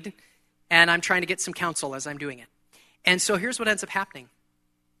Spirit's lead, and I'm trying to get some counsel as I'm doing it. And so here's what ends up happening.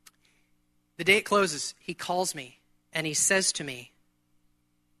 The day it closes, he calls me and he says to me,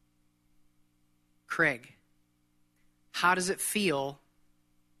 Craig, how does it feel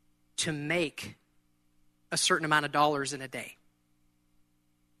to make a certain amount of dollars in a day?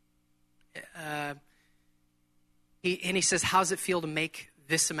 He says, how does it feel to make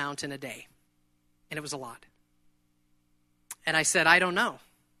this amount in a day? And it was a lot. And I said, I don't know.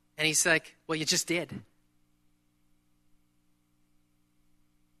 And he's like, well, you just did.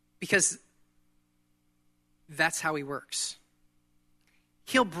 Because that's how he works.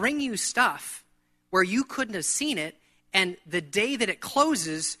 He'll bring you stuff where you couldn't have seen it, and the day that it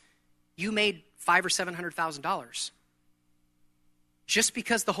closes, you made $500,000 or $700,000. Just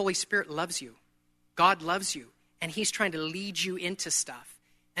because the Holy Spirit loves you. God loves you, and he's trying to lead you into stuff.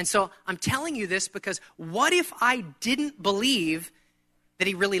 And so I'm telling you this because what if I didn't believe that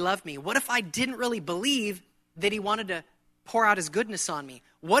he really loved me? What if I didn't really believe that he wanted to pour out his goodness on me?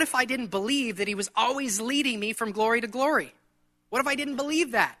 What if I didn't believe that he was always leading me from glory to glory? What if I didn't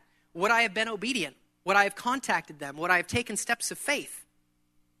believe that? Would I have been obedient? Would I have contacted them? Would I have taken steps of faith?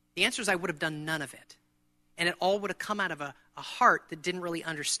 The answer is I would have done none of it. And it all would have come out of a heart that didn't really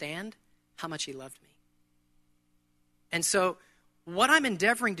understand how much he loved me. And so what I'm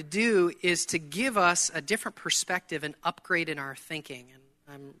endeavoring to do is to give us a different perspective and upgrade in our thinking.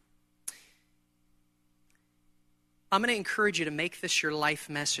 And I'm going to encourage you to make this your life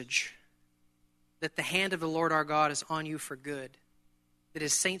message, that the hand of the Lord our God is on you for good, that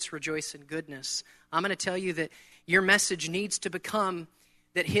his saints rejoice in goodness. I'm going to tell you that your message needs to become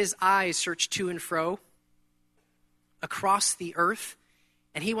that his eyes search to and fro across the earth,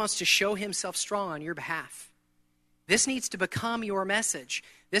 and he wants to show himself strong on your behalf. This needs to become your message.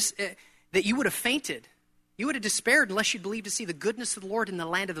 That you would have fainted. You would have despaired unless you'd believed to see the goodness of the Lord in the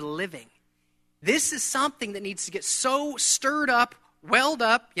land of the living. This is something that needs to get so stirred up, welled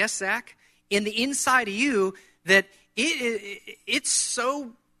up, yes, Zach, in the inside of you that it's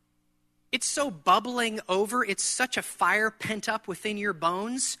so bubbling over. It's such a fire pent up within your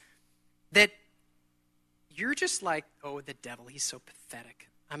bones that you're just like, oh, the devil, he's so pathetic.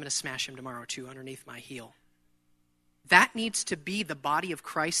 I'm going to smash him tomorrow too underneath my heel. That needs to be the body of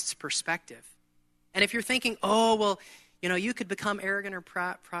Christ's perspective. And if you're thinking, oh, well, you could become arrogant or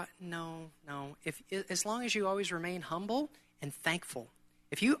proud. No. As long as you always remain humble and thankful,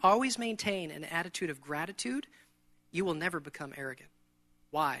 if you always maintain an attitude of gratitude, you will never become arrogant.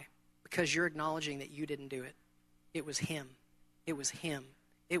 Why? Because you're acknowledging that you didn't do it. It was him. It was him.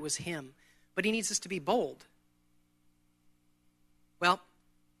 It was him. But he needs us to be bold. Well,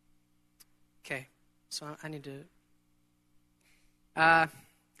 okay, so I need to...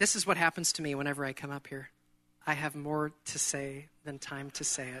 this is what happens to me whenever I come up here. I have more to say than time to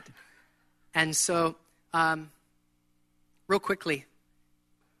say it. And so, real quickly,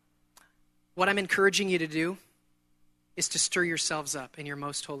 what I'm encouraging you to do is to stir yourselves up in your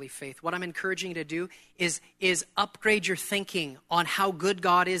most holy faith. What I'm encouraging you to do is upgrade your thinking on how good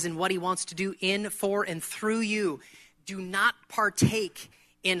God is and what he wants to do in, for, and through you. Do not partake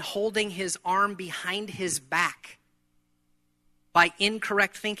in holding his arm behind his back by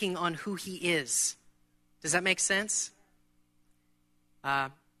incorrect thinking on who he is. Does that make sense?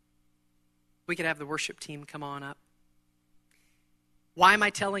 We could have the worship team come on up. Why am I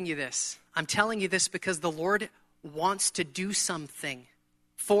telling you this? I'm telling you this because the Lord wants to do something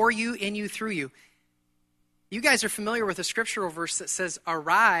for you, in you, through you. You guys are familiar with a scriptural verse that says,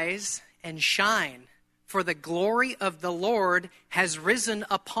 arise and shine, for the glory of the Lord has risen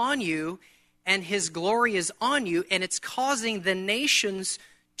upon you, and his glory is on you, and it's causing the nations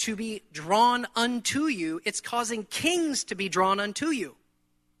to be drawn unto you. It's causing kings to be drawn unto you.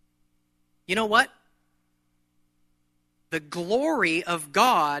 You know what? The glory of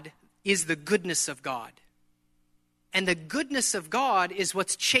God is the goodness of God. And the goodness of God is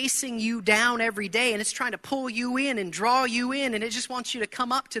what's chasing you down every day, and it's trying to pull you in and draw you in, and it just wants you to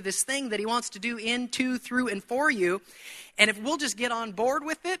come up to this thing that he wants to do in, to, through, and for you. And if we'll just get on board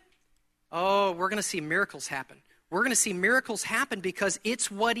with it, oh, we're going to see miracles happen. We're going to see miracles happen because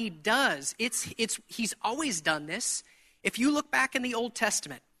it's what he does. He's always done this. If you look back in the Old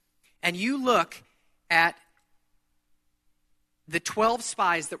Testament and you look at the 12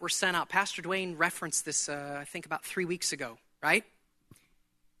 spies that were sent out, Pastor Dwayne referenced this, I think, about 3 weeks ago, right?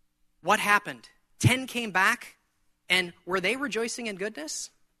 What happened? 10 came back, and were they rejoicing in goodness?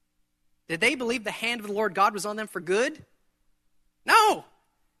 Did they believe the hand of the Lord God was on them for good? No.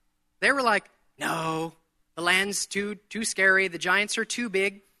 They were like, no, the land's too scary, the giants are too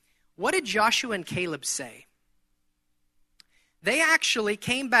big. What did Joshua and Caleb say? They actually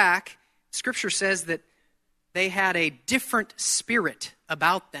came back. Scripture says that they had a different spirit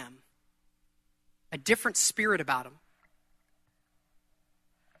about them. a different spirit about them.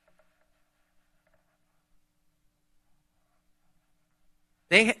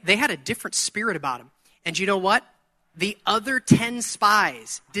 They had a different spirit about them. And you know what? The other 10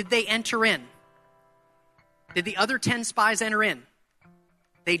 spies, did they enter in? Did the other 10 spies enter in?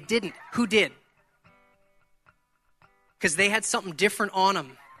 They didn't. Who did? Because they had something different on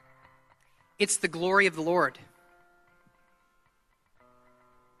them. It's the glory of the Lord.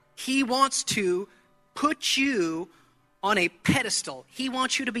 He wants to put you on a pedestal. He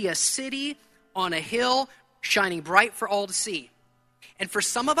wants you to be a city on a hill shining bright for all to see. And for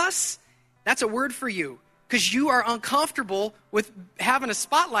some of us, that's a word for you because you are uncomfortable with having a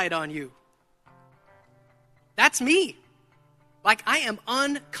spotlight on you. That's me. Like, I am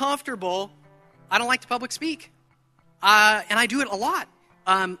uncomfortable. I don't like to public speak. And I do it a lot.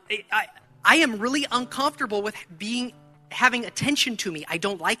 I am really uncomfortable with having attention to me. I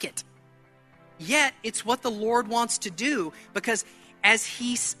don't like it. Yet, it's what the Lord wants to do, because as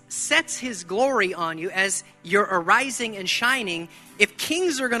he sets his glory on you, as you're arising and shining, if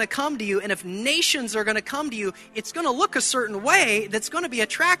kings are going to come to you and if nations are going to come to you, it's going to look a certain way that's going to be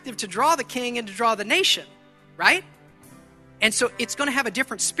attractive to draw the king and to draw the nation, right? And so it's going to have a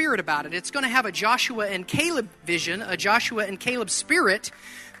different spirit about it. It's going to have a Joshua and Caleb vision, a Joshua and Caleb spirit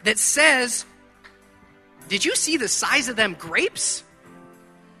that says, did you see the size of them grapes?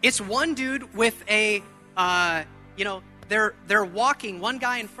 It's one dude with a, they're walking, one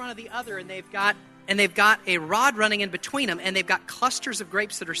guy in front of the other, and they've got a rod running in between them, and they've got clusters of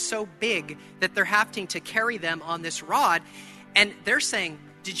grapes that are so big that they're having to carry them on this rod. And they're saying,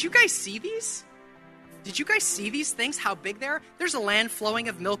 did you guys see these? Did you guys see these things, how big they are? There's a land flowing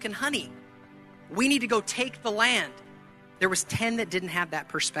of milk and honey. We need to go take the land. There was 10 that didn't have that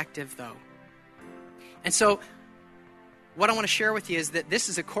perspective, though. And so what I want to share with you is that this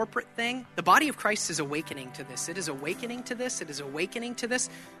is a corporate thing. The body of Christ is awakening to this. It is awakening to this. It is awakening to this.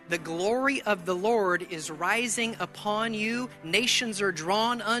 The glory of the Lord is rising upon you. Nations are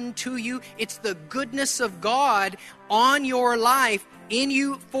drawn unto you. It's the goodness of God on your life, in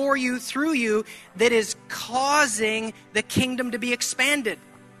you, for you, through you, that is causing the kingdom to be expanded.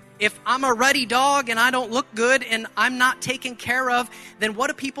 If I'm a ruddy dog and I don't look good and I'm not taken care of, then what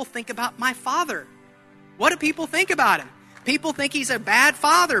do people think about my father? What do people think about him? People think he's a bad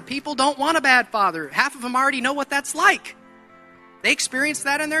father. People don't want a bad father. Half of them already know what that's like. They experienced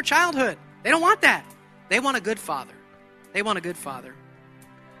that in their childhood. They don't want that. They want a good father. They want a good father.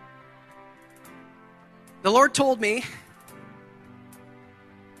 The Lord told me,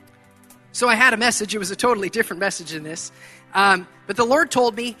 so I had a message. It was a totally different message than this. But the Lord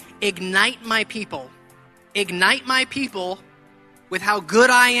told me, ignite my people. Ignite my people with how good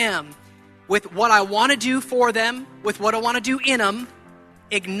I am, with what I want to do for them, with what I want to do in them.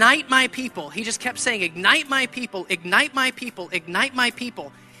 Ignite my people. He just kept saying, ignite my people, ignite my people, ignite my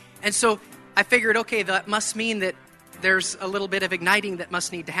people. And so I figured, okay, that must mean that there's a little bit of igniting that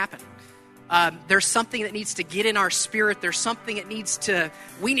must need to happen. There's something that needs to get in our spirit. There's something that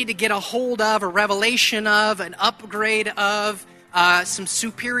we need to get a hold of, a revelation of, an upgrade of, some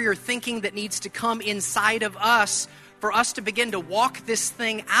superior thinking that needs to come inside of us for us to begin to walk this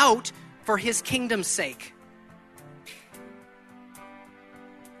thing out for his kingdom's sake.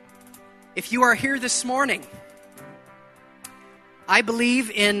 If you are here this morning, I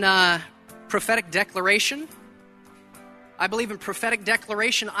believe in prophetic declaration. I believe in prophetic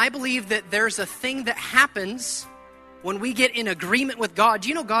declaration. I believe that there's a thing that happens when we get in agreement with God. Do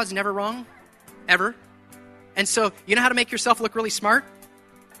you know God's never wrong? Ever. And so, you know how to make yourself look really smart?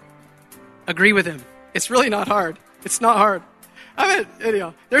 Agree with him. It's really not hard. It's not hard. I mean,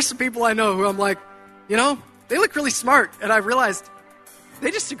 anyhow, there's some people I know who I'm like, they look really smart. And I've realized they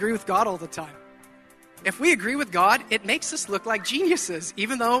just agree with God all the time. If we agree with God, it makes us look like geniuses,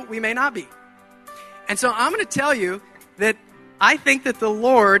 even though we may not be. And so I'm going to tell you that I think that the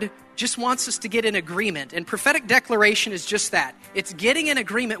Lord just wants us to get in agreement. And prophetic declaration is just that. It's getting in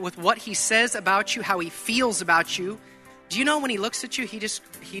agreement with what he says about you, how he feels about you. Do you know when he looks at you, he just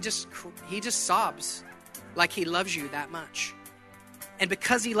sobs like he loves you that much. And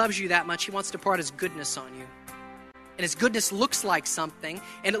because he loves you that much, he wants to pour out his goodness on you. And his goodness looks like something,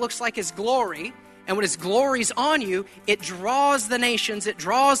 and it looks like his glory. And when his glory's on you, it draws the nations, it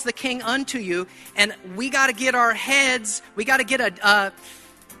draws the king unto you. And we got to get our heads, we got to get a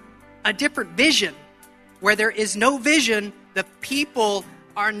different vision. Where there is no vision, the people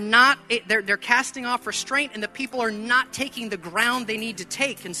are not, they're casting off restraint, and the people are not taking the ground they need to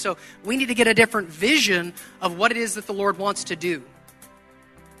take. And so we need to get a different vision of what it is that the Lord wants to do.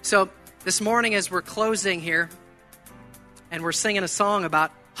 So this morning as we're closing here, and we're singing a song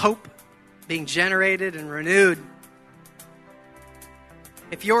about hope, being generated and renewed.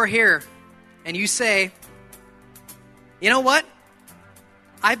 If you're here and you say, you know what?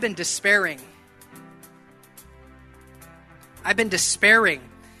 I've been despairing. I've been despairing.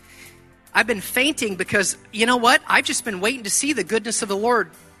 I've been fainting because, you know what? I've just been waiting to see the goodness of the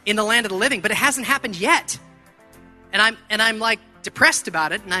Lord in the land of the living, but it hasn't happened yet. And I'm like depressed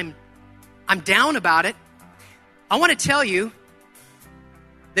about it, and I'm down about it. I want to tell you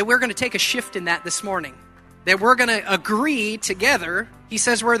that we're going to take a shift in that this morning. That we're going to agree together. He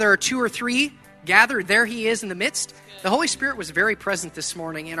says where there are two or three gathered, there he is in the midst. The Holy Spirit was very present this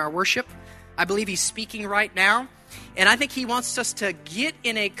morning in our worship. I believe he's speaking right now. And I think he wants us to get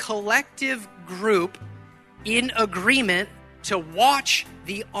in a collective group in agreement to watch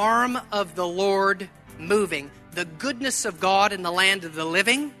the arm of the Lord moving, the goodness of God in the land of the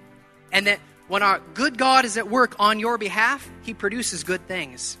living, and that when our good God is at work on your behalf, he produces good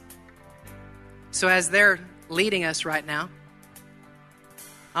things. So as they're leading us right now,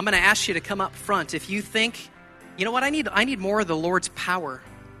 I'm going to ask you to come up front. If you think, you know what, I need more of the Lord's power.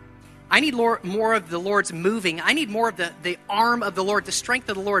 I need more of the Lord's moving. I need more of the arm of the Lord, the strength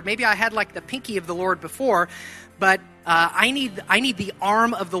of the Lord. Maybe I had like the pinky of the Lord before, but I need the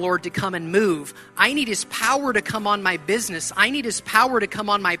arm of the Lord to come and move. I need his power to come on my business. I need his power to come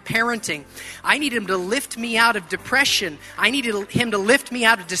on my parenting. I need him to lift me out of depression. I need him to lift me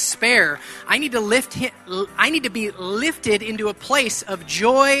out of despair. I need to be lifted into a place of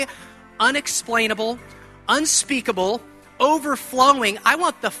joy, unexplainable, unspeakable, overflowing. I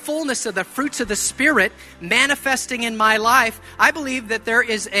want the fullness of the fruits of the Spirit manifesting in my life. I believe that there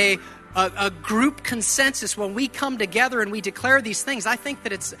is a group consensus when we come together and we declare these things. I think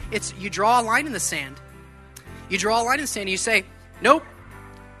that it's you draw a line in the sand. You draw a line in the sand and you say, nope,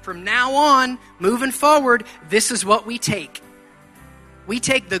 from now on, moving forward, this is what we take. We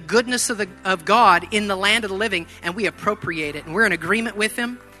take the goodness of God in the land of the living and we appropriate it. And we're in agreement with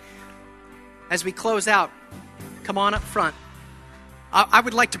him. As we close out, come on up front. I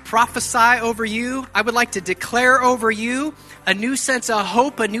would like to prophesy over you. I would like to declare over you a new sense of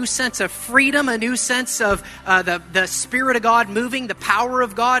hope, a new sense of freedom, a new sense of the Spirit of God moving, the power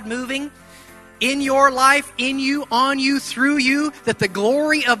of God moving in your life, in you, on you, through you, that the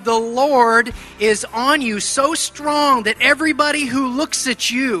glory of the Lord is on you so strong that everybody who looks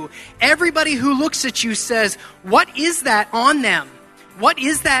at you says, what is that on them? What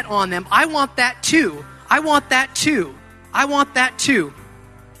is that on them? I want that too. I want that too. I want that too.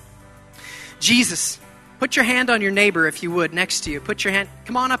 Jesus, put your hand on your neighbor if you would, next to you. Put your hand.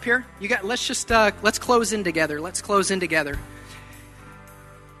 Come on up here. Let's close in together. Let's close in together.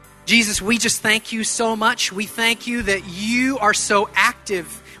 Jesus, we just thank you so much. We thank you that you are so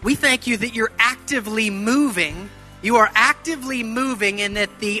active. We thank you that you're actively moving. You are actively moving, and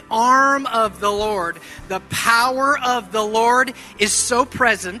that the arm of the Lord, the power of the Lord is so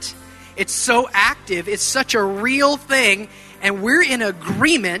present. It's so active. It's such a real thing. And we're in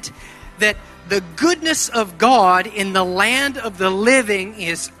agreement that the goodness of God in the land of the living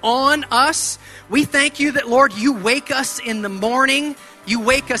is on us. We thank you that, Lord, you wake us in the morning. You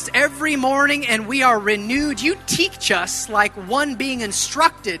wake us every morning and we are renewed. You teach us like one being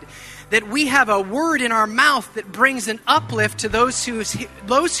instructed, that we have a word in our mouth that brings an uplift to those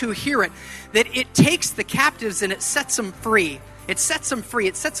who hear it, that it takes the captives and it sets them free. It sets them free.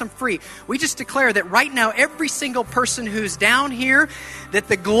 It sets them free. We just declare that right now, every single person who's down here, that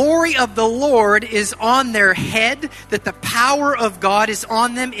the glory of the Lord is on their head, that the power of God is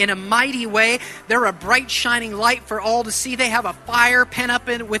on them in a mighty way. They're a bright, shining light for all to see. They have a fire pent up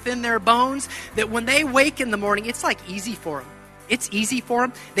within their bones, that when they wake in the morning, it's like easy for them. It's easy for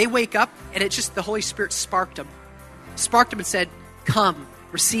them. They wake up, and it's just the Holy Spirit sparked them and said, come.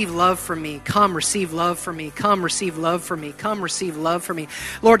 Receive love from me. Come, receive love from me. Come, receive love from me. Come, receive love from me.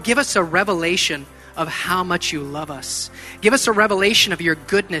 Lord, give us a revelation of how much you love us. Give us a revelation of your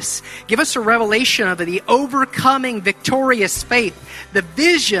goodness. Give us a revelation of the overcoming, victorious faith. The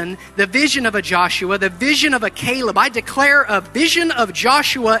vision of a Joshua, the vision of a Caleb. I declare a vision of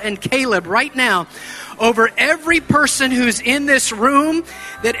Joshua and Caleb right now over every person who's in this room,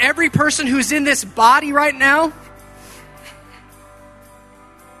 that every person who's in this body right now,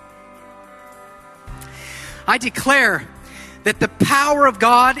 I declare that the power of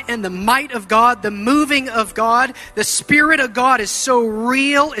God and the might of God, the moving of God, the Spirit of God is so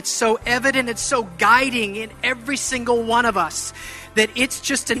real, it's so evident, it's so guiding in every single one of us, that it's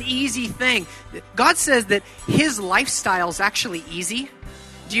just an easy thing. God says that his lifestyle is actually easy.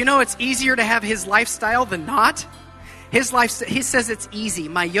 Do you know it's easier to have his lifestyle than not? He says it's easy.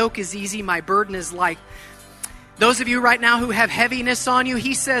 My yoke is easy, my burden is light. Those of you right now who have heaviness on you,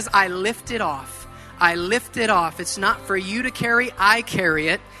 he says, I lift it off. I lift it off. It's not for you to carry. I carry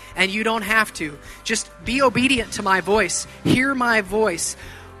it, and you don't have to. Just be obedient to my voice. Hear my voice.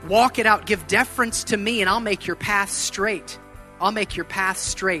 Walk it out. Give deference to me, and I'll make your path straight. I'll make your path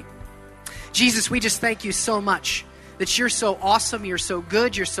straight. Jesus, we just thank you so much that you're so awesome, you're so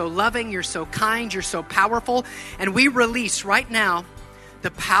good, you're so loving, you're so kind, you're so powerful. And we release right now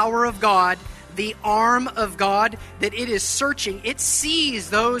the power of God, the arm of God, that it is searching. It sees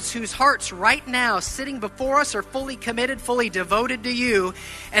those whose hearts right now sitting before us are fully committed, fully devoted to you,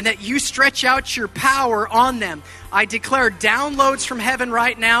 and that you stretch out your power on them. I declare downloads from heaven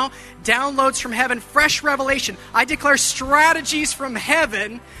right now, downloads from heaven, fresh revelation. I declare strategies from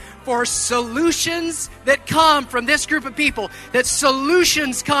heaven for solutions that come from this group of people, that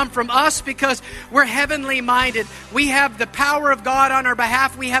solutions come from us because we're heavenly minded. We have the power of God on our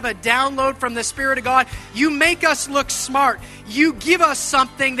behalf. We have a download from the Spirit of God. You make us look smart. You give us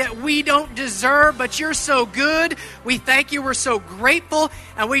something that we don't deserve, but you're so good. We thank you. We're so grateful.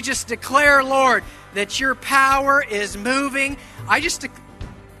 And we just declare, Lord, that your power is moving.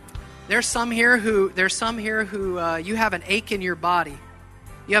 There's some here who you have an ache in your body.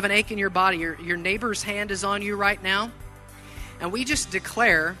 You have an ache in your body. Your neighbor's hand is on you right now. And we just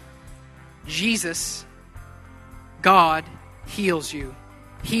declare, Jesus, God, heals you.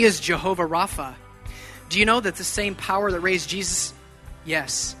 He is Jehovah Rapha. Do you know that the same power that raised Jesus,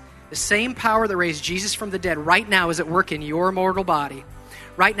 yes, the same power that raised Jesus from the dead right now is at work in your mortal body.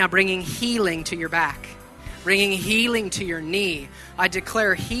 Right now, bringing healing to your back, bringing healing to your knee. I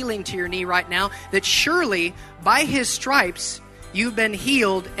declare healing to your knee right now, that surely by his stripes, you've been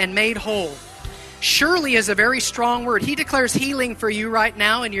healed and made whole. Surely is a very strong word. He declares healing for you right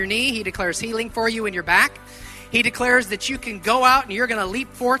now in your knee. He declares healing for you in your back. He declares that you can go out and you're going to leap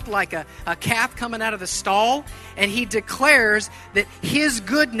forth like a calf coming out of the stall. And he declares that his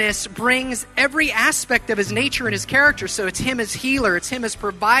goodness brings every aspect of his nature and his character. So it's him as healer. It's him as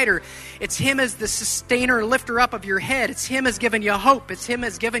provider. It's him as the sustainer and lifter up of your head. It's him as giving you hope. It's him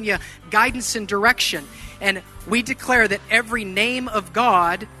as giving you guidance and direction. And we declare that every name of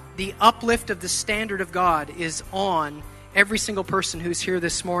God, the uplift of the standard of God, is on every single person who's here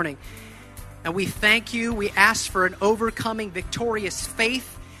this morning. And we thank you. We ask for an overcoming, victorious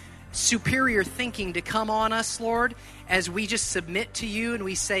faith, superior thinking to come on us, Lord, as we just submit to you and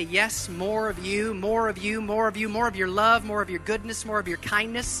we say, yes, more of you, more of you, more of you, more of your love, more of your goodness, more of your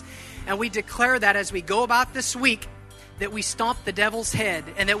kindness. And we declare that as we go about this week, that we stomp the devil's head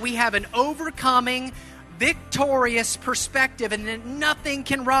and that we have an overcoming, victorious perspective, and that nothing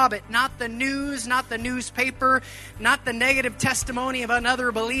can rob it. Not the news, not the newspaper, not the negative testimony of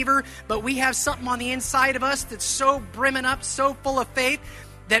another believer, but we have something on the inside of us that's so brimming up, so full of faith,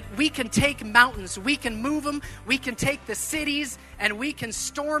 that we can take mountains, we can move them, we can take the cities, and we can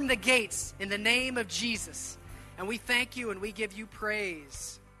storm the gates in the name of Jesus. And we thank you and we give you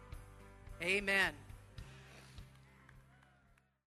praise. Amen.